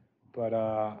 But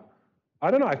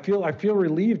I don't know, I feel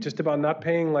relieved just about not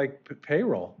paying like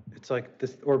payroll. It's like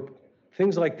this, or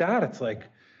things like that. It's like,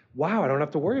 wow, I don't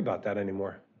have to worry about that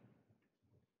anymore.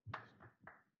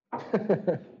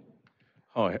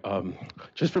 Hi,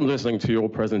 just from listening to your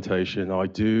presentation, I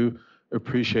do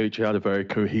appreciate you had a very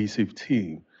cohesive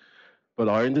team, but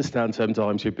I understand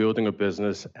sometimes you're building a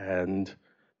business and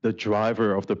the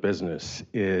driver of the business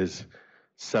is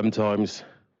sometimes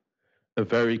a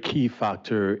very key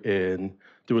factor in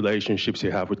the relationships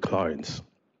you have with clients.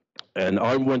 And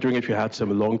I'm wondering if you had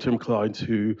some long-term clients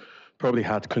who probably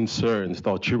had concerns,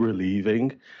 thought you were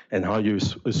leaving, and how you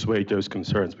assuaged those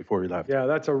concerns before you left. Yeah,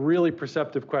 that's a really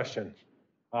perceptive question.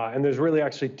 And there's really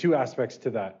actually two aspects to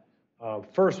that.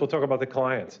 First, we'll talk about the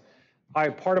clients.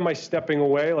 Part of my stepping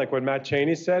away, like what Matt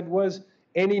Cheney said, was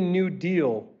any new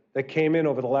deal that came in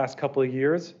over the last couple of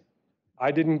years,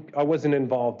 I wasn't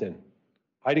involved in.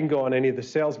 I didn't go on any of the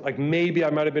sales. Like maybe I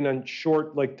might have been on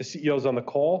short, like the CEOs on the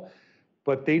call,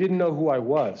 but they didn't know who I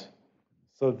was.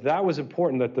 So that was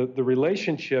important, that the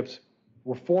relationships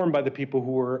were formed by the people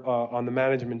who were on the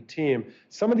management team.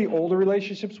 Some of the older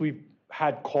relationships, we've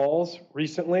had calls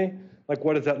recently, like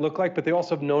what does that look like? But they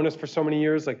also have known us for so many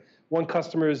years. Like one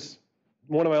of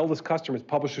my oldest customers,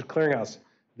 Publishers Clearinghouse,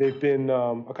 they've been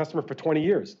a customer for 20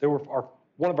 years. They were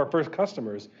one of our first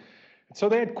customers. So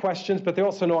they had questions, but they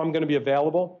also know I'm going to be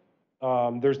available.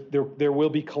 There will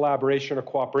be collaboration or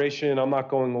cooperation. I'm not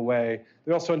going away.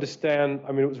 They also understand,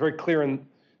 I mean, it was very clear in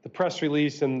the press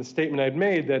release and the statement I'd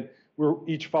made that we're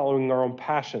each following our own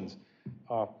passions.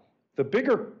 The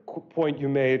bigger point you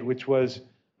made, which was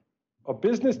a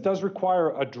business does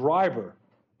require a driver.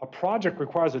 A project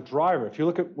requires a driver. If you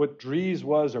look at what Dries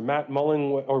was, or Matt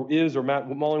Mullingway, or is, or Matt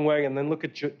Mullingway, and then look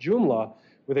at Joomla,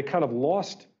 where they kind of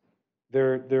lost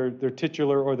their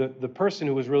titular, or the person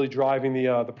who was really driving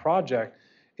the project,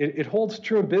 it holds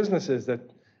true in businesses that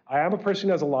I am a person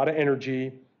who has a lot of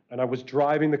energy, and I was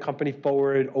driving the company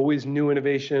forward, always new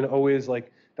innovation, always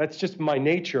like, that's just my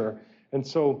nature. And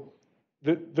so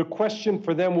the question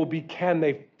for them will be, can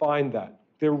they find that?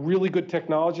 They're really good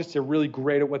technologists, they're really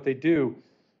great at what they do,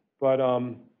 but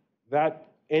that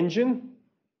engine,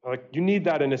 like you need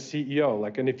that in a CEO.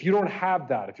 Like, and if you don't have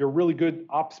that, if you're a really good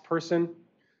ops person,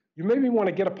 you maybe want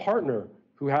to get a partner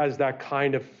who has that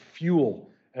kind of fuel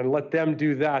and let them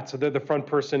do that, so they're the front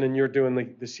person and you're doing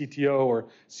the CTO or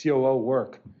COO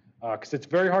work, because it's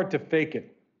very hard to fake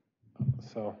it.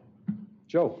 So,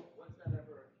 Joe. Was that ever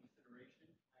a consideration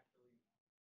actually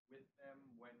with them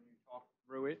when you talked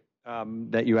through it?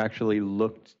 That you actually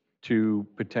looked to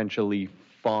potentially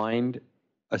find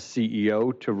a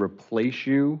CEO to replace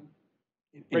you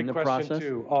in the process? Great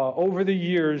question too. Over the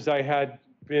years, I had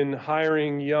been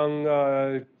hiring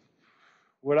young,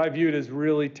 what I viewed as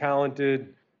really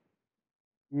talented,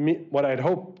 what I'd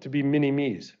hoped to be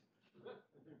mini-me's.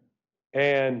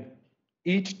 And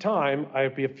each time,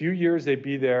 I'd be a few years, they'd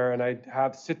be there, and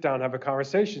I'd sit down, have a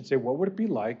conversation, say, what would it be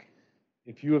like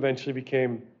if you eventually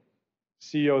became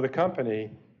CEO of the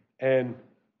company? And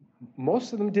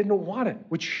most of them didn't want it,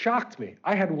 which shocked me.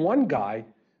 I had one guy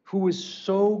who was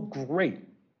so great.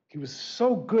 He was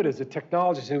so good as a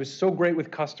technologist, and he was so great with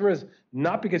customers,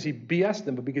 not because he BS'd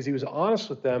them, but because he was honest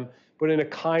with them, but in a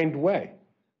kind way.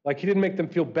 Like, he didn't make them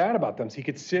feel bad about them. So he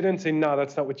could sit in and say, no,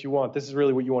 that's not what you want. This is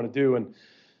really what you want to do. And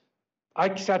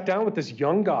I sat down with this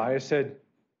young guy. I said,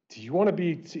 do you want to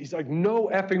be, he's like, no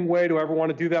effing way do I ever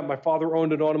want to do that. My father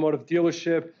owned an automotive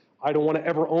dealership. I don't want to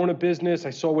ever own a business.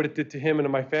 I saw what it did to him and to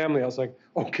my family. I was like,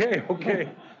 okay,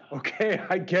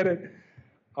 I get it.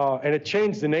 And it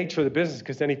changed the nature of the business,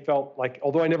 because then he felt like,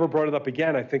 although I never brought it up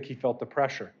again, I think he felt the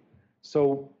pressure.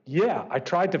 So yeah, I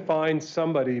tried to find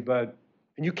somebody, but,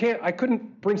 and I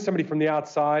couldn't bring somebody from the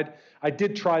outside. I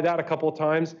did try that a couple of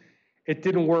times. It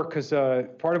didn't work because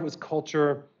part of it was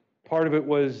culture. Part of it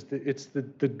was the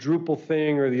Drupal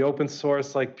thing, or the open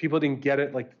source. Like, people didn't get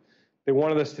it. Like, they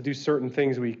wanted us to do certain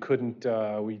things we couldn't,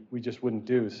 we just wouldn't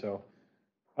do. So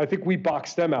I think we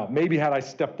boxed them out. Maybe had I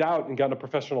stepped out and gotten a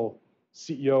professional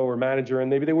CEO or manager, and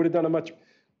maybe they would have done a much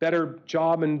better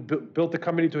job and built the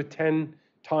company to a 10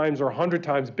 times or 100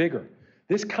 times bigger.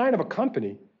 This kind of a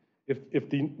company, if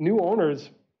the new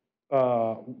owners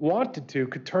wanted to, they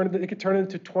could turn it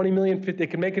into 20 million, they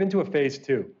could make it into a phase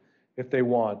 2 if they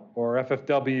want, or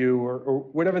FFW, or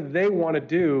whatever they want to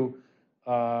do,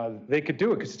 they could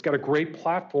do it, because it's got a great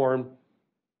platform.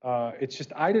 It's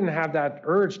just, I didn't have that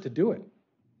urge to do it,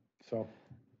 so.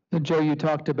 So Joe, you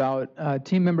talked about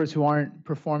team members who aren't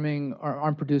performing or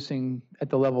aren't producing at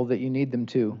the level that you need them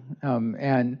to,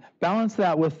 and balance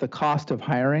that with the cost of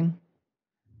hiring,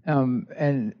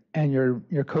 and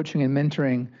your coaching and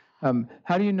mentoring.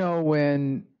 How do you know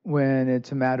when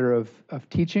it's a matter of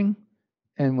teaching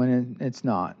and when it's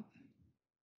not?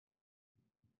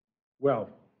 Well,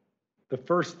 the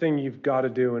first thing you've got to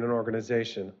do in an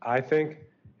organization, I think,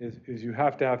 is you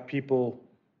have to have people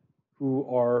who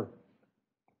are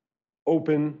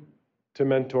open to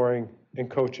mentoring and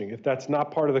coaching. If that's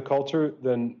not part of the culture,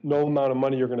 then no amount of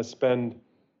money you're going to spend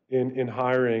in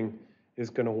hiring is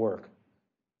going to work.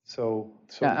 So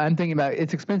yeah, I'm thinking about,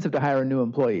 it's expensive to hire a new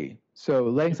employee. So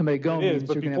letting somebody go means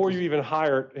but before you even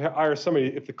hire somebody,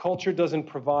 if the culture doesn't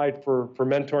provide for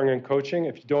mentoring and coaching,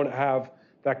 if you don't have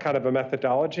that kind of a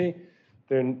methodology,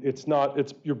 then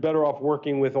you're better off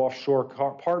working with offshore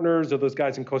partners, or those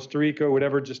guys in Costa Rica or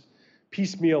whatever, just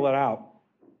piecemeal it out.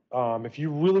 If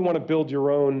you really want to build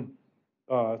your own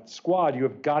squad, you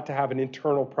have got to have an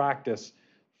internal practice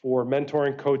for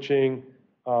mentoring, coaching.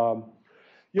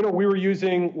 We were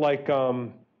using, like,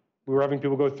 we were having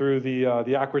people go through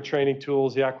the Acquia training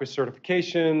tools, the Acquia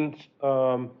certification,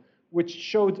 which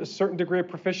showed a certain degree of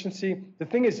proficiency. The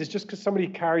thing is, just because somebody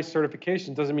carries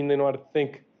certification doesn't mean they know how to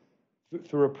think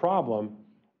through a problem.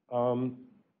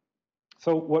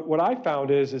 So what I found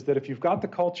is that if you've got the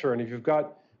culture, and if you've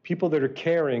got people that are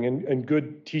caring and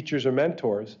good teachers or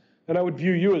mentors, and I would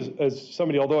view you as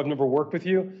somebody, although I've never worked with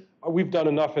you, we've done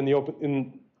enough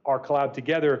in our collab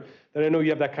together that I know you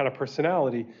have that kind of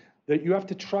personality. that you have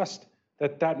to trust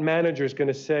that that manager is going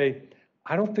to say,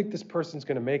 I don't think this person's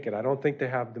going to make it. I don't think they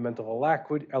have the mental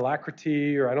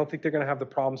alacrity, or I don't think they're going to have the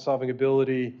problem-solving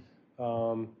ability.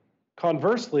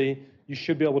 Conversely, you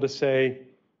should be able to say,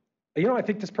 you know, I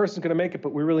think this person's going to make it,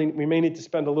 but we may need to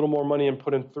spend a little more money and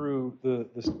put them through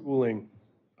the schooling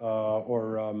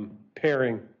or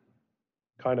pairing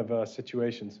kind of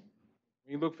situations.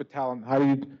 When you look for talent, how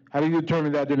do you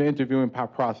determine that in the interviewing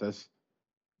process?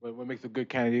 What makes a good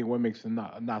candidate? What makes a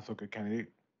not so good candidate?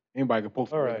 Anybody can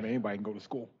post a resume. Anybody can go to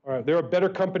school. All right, there are better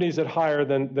companies that hire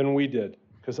than we did,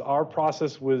 because our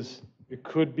process was, it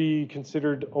could be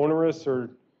considered onerous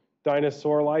or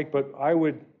dinosaur-like, but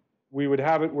we would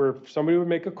have it where somebody would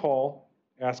make a call,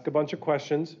 ask a bunch of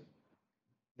questions,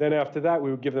 then after that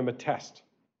we would give them a test.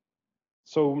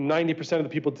 So 90% of the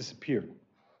people disappeared.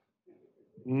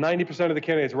 90% of the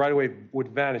candidates right away would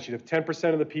vanish. You'd have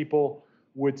 10% of the people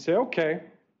would say, okay,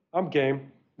 I'm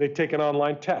game. They'd take an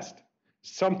online test.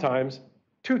 Sometimes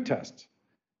 2 tests.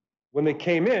 When they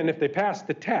came in, if they passed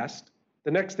the test,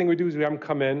 the next thing we do is we have them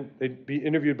come in, they'd be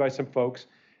interviewed by some folks,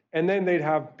 and then they'd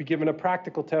be given a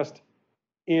practical test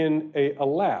in a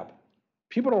lab.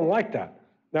 People don't like that.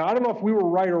 Now, I don't know if we were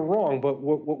right or wrong, but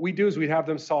what we do is we'd have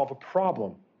them solve a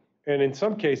problem. And in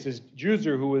some cases,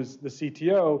 Juzer, who was the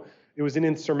CTO, it was an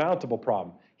insurmountable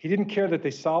problem. He didn't care that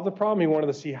they solved the problem. He wanted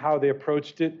to see how they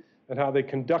approached it and how they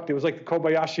conducted. It was like the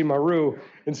Kobayashi Maru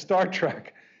in Star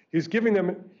Trek. He was giving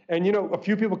them, and you know, a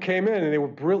few people came in and they were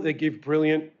brilliant. They gave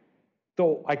brilliant,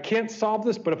 though I can't solve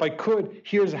this, but if I could,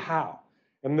 here's how.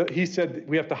 And he said,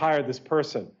 we have to hire this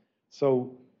person.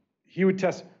 So he would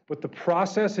test, but the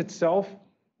process itself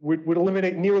would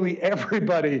eliminate nearly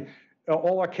everybody,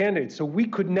 all our candidates. So we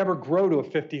could never grow to a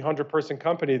 50, 100-person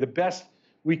company. The best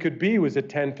we could be was a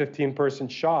 10, 15-person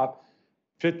shop.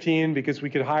 15 because we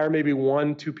could hire maybe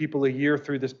 1, 2 people a year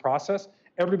through this process.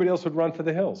 Everybody else would run for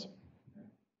the hills.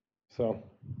 So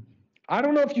I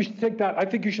don't know if you should take that. I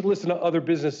think you should listen to other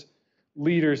business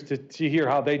leaders to hear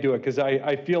how they do it, because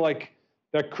I feel like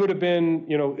that could have been,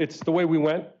 you know, it's the way we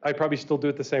went. I'd probably still do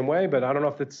it the same way, but I don't know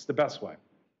if it's the best way.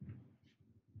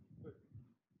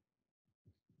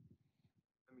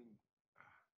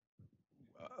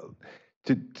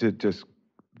 To just,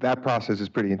 that process is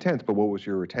pretty intense, but what was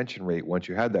your retention rate once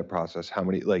you had that process? How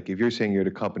many, like if you're saying you're at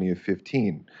a company of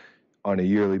 15 on a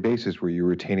yearly basis, were you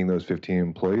retaining those 15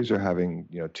 employees or having,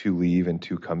 you know, 2 leave and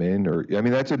 2 come in? Or, I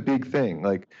mean, that's a big thing.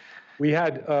 Like, we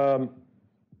had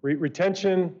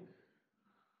retention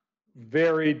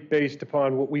varied based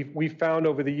upon what we found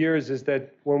over the years is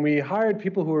that when we hired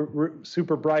people who were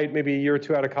super bright, maybe a year or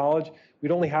 2 out of college,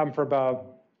 we'd only have them for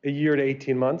about a year to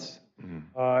 18 months.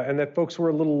 And that folks who were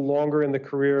a little longer in the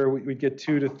career, we'd get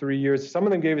 2 to 3 years. Some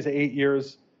of them gave us 8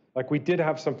 years. Like we did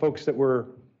have some folks that were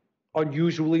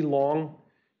unusually long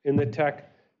in the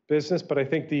tech business, but I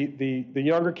think the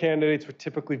younger candidates were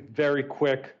typically very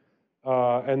quick.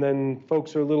 And then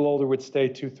folks who are a little older would stay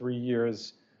 2, 3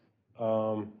 years.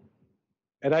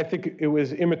 And I think it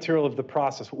was immaterial of the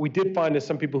process. What we did find is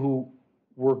some people who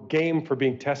were game for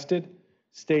being tested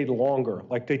stayed longer.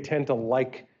 Like they tend to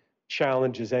like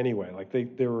challenges anyway. Like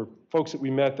there were folks that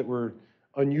we met that were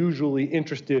unusually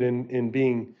interested in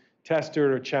being tested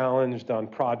or challenged on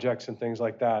projects and things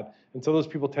like that. And so those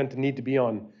people tend to need to be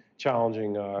on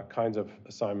challenging kinds of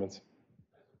assignments.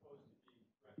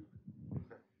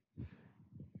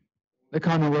 The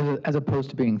comment was as opposed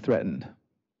to being threatened.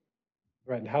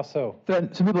 Right, and how so? Some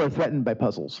people are threatened by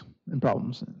puzzles and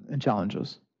problems and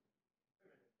challenges.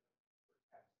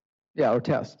 Yeah, or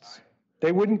tests.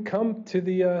 They wouldn't come to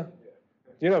the,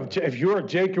 you know, if you're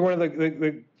Jake, you're one of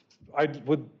the I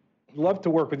would love to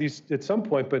work with you at some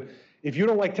point, but if you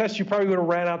don't like tests, you probably would have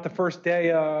ran out the first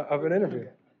day of an interview.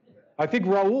 I think,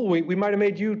 Raul, we might have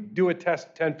made you do a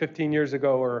test 10, 15 years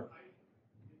ago, or.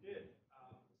 You did.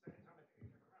 Second time I think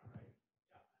I came around,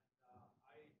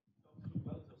 right? Yeah, and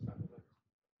I don't do well those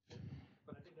times.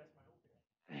 But I think that's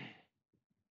my own.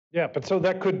 Yeah, but so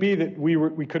that could be that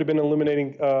we could have been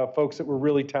eliminating folks that were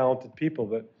really talented people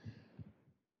that.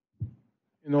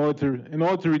 In order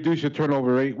to reduce your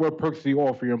turnover rate, what perks do you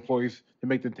offer your employees to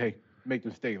make them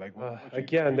stay? Like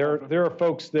again, there are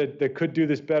folks that could do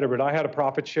this better, but I had a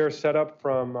profit share set up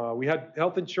from we had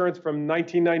health insurance from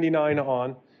 1999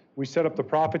 on. We set up the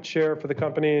profit share for the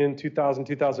company in 2000,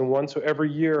 2001. So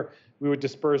every year we would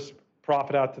disperse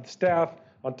profit out to the staff.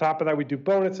 On top of that, we do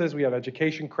bonuses. We have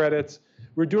education credits.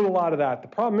 We're doing a lot of that. The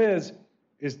problem is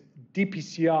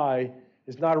DPCI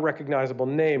is not a recognizable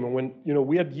name. And when, you know,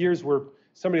 we had years where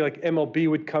somebody like MLB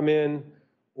would come in,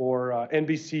 or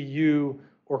NBCU,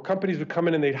 or companies would come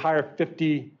in and they'd hire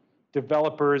 50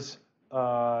 developers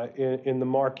in the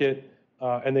market.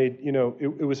 and they, you know,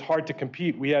 it was hard to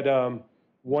compete. We had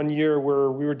 1 year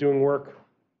where we were doing work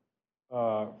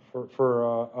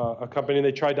for a company, and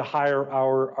they tried to hire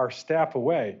our staff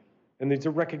away, and these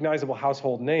are recognizable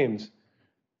household names.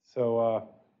 So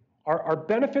our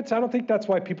benefits, I don't think that's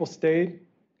why people stayed.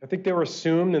 I think they were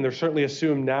assumed, and they're certainly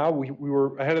assumed now. We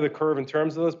were ahead of the curve in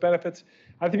terms of those benefits.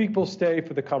 I think people stay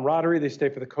for the camaraderie, they stay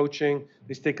for the coaching,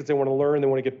 they stay because they want to learn, they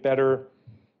want to get better.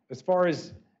 As far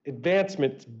as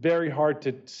advancement, it's very hard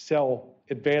to sell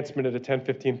advancement at a 10,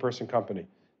 15 person company.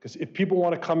 Because if people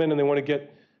want to come in and they want to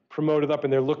get promoted up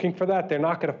and they're looking for that, they're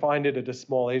not going to find it at a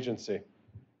small agency.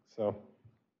 So,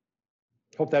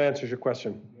 hope that answers your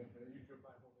question.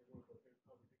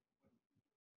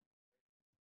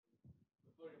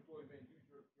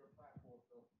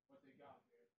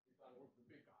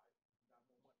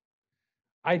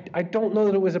 I don't know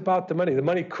that it was about the money. The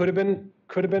money could have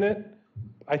been it.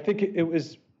 I think it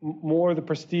was more the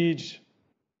prestige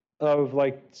of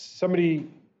like somebody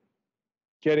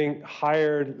getting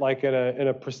hired like in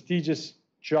a prestigious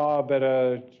job at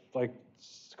a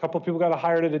couple of people got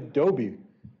hired at Adobe,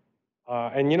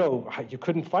 and you know you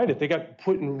couldn't fight it. They got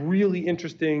put in really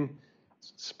interesting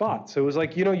spots. So it was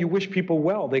like, you know, you wish people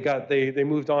well. They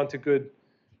moved on to good.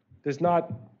 There's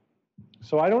not.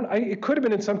 So it could have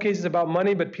been in some cases about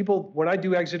money, but people, when I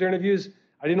do exit interviews,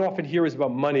 I didn't often hear it was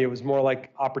about money. It was more like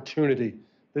opportunity.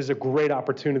 This is a great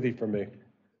opportunity for me. A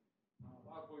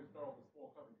lot of employees start off with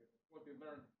small companies. What they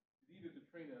learn is either to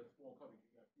train at a small company,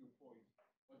 you got few employees.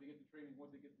 Once they get the training, once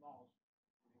they get knowledge,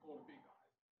 they call the big guys.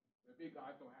 The big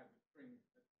guys don't have the training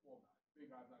that the small guys. The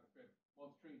big guys not spend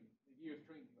months training, a year's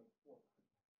training like the small guys.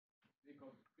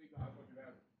 Because big guys want you to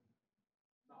have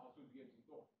knowledge so you get in the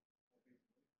door.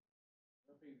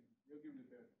 They'll give you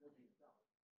the best. They'll pay the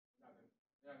salary.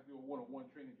 They have to do a one-on-one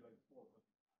training like the small guys.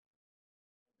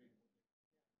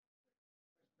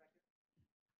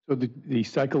 So the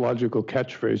psychological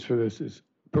catchphrase for this is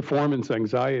performance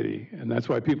anxiety, and that's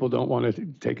why people don't want to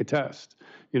take a test.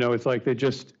 You know, it's like they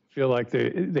just feel like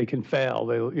they can fail.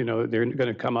 They're going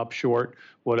to come up short,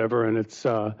 whatever. And it's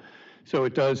so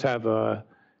it does have a,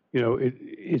 you know,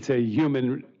 it's a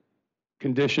human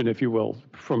condition, if you will,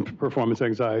 from performance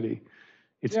anxiety.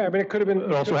 Yeah, I mean, it could have been.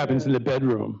 It also happens in the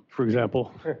bedroom, for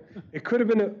example. It could have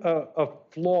been a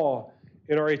flaw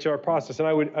in our HR process, and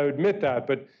I would admit that.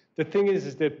 But the thing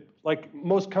is that like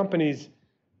most companies,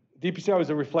 DPCI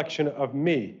was a reflection of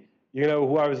me. You know,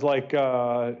 who I was like,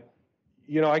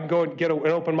 you know, I can go and get an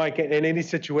open mic in any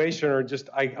situation, or just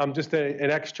I'm just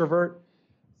an extrovert.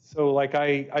 So like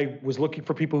I was looking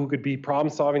for people who could be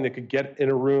problem solving, that could get in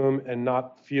a room and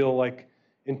not feel like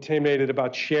intimidated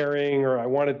about sharing, or I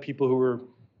wanted people who were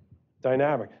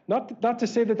dynamic. Not to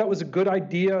say that that was a good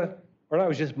idea, or not, it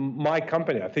was just my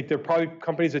company. I think there are probably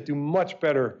companies that do much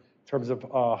better in terms of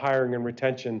hiring and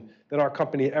retention than our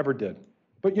company ever did.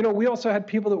 But you know, we also had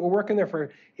people that were working there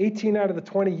for 18 out of the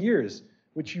 20 years,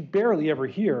 which you barely ever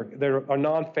hear. They're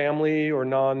non-family or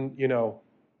you know,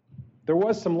 there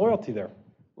was some loyalty there.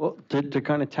 Well, to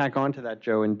kind of tack on to that,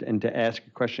 Joe, and to ask a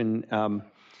question,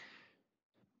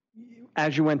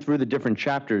 as you went through the different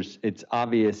chapters, it's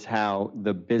obvious how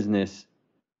the business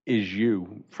is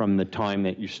you from the time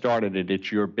that you started it.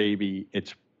 It's your baby.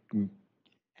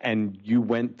 And you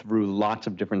went through lots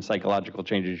of different psychological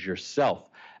changes yourself.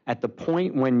 At the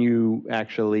point when you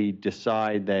actually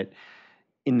decide that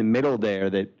in the middle there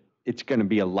that it's going to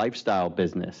be a lifestyle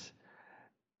business,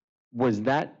 was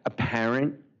that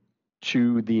apparent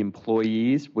to the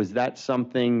employees? Was that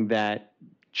something that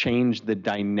changed the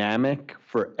dynamic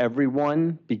for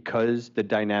everyone because the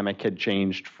dynamic had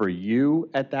changed for you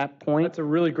at that point? That's a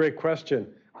really great question.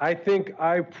 I think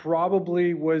I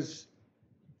probably was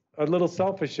a little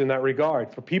selfish in that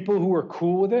regard. For people who were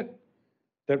cool with it,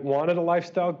 that wanted a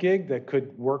lifestyle gig, that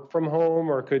could work from home,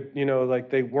 or could, you know, like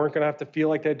they weren't going to have to feel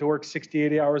like they had to work 60,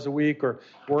 80 hours a week, or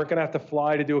weren't going to have to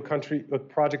fly to do a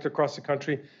project across the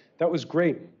country, that was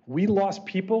great. We lost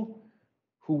people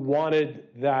who wanted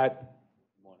that.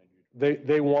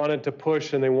 They wanted to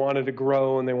push, and they wanted to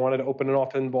grow, and they wanted to open an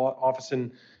office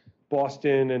in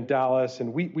Boston and Dallas,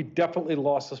 and we definitely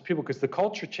lost those people because the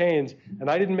culture changed, and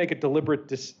I didn't make a deliberate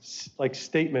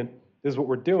statement, this is what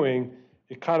we're doing.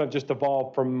 It kind of just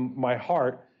evolved from my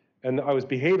heart, and I was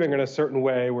behaving in a certain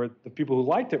way where the people who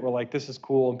liked it were like, this is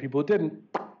cool, and people who didn't,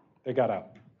 they got out.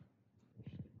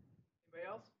 Anybody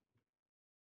else?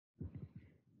 All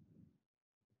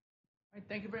right,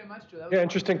 thank you very much, Joe. Yeah,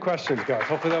 interesting questions, guys.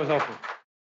 Hopefully that was helpful.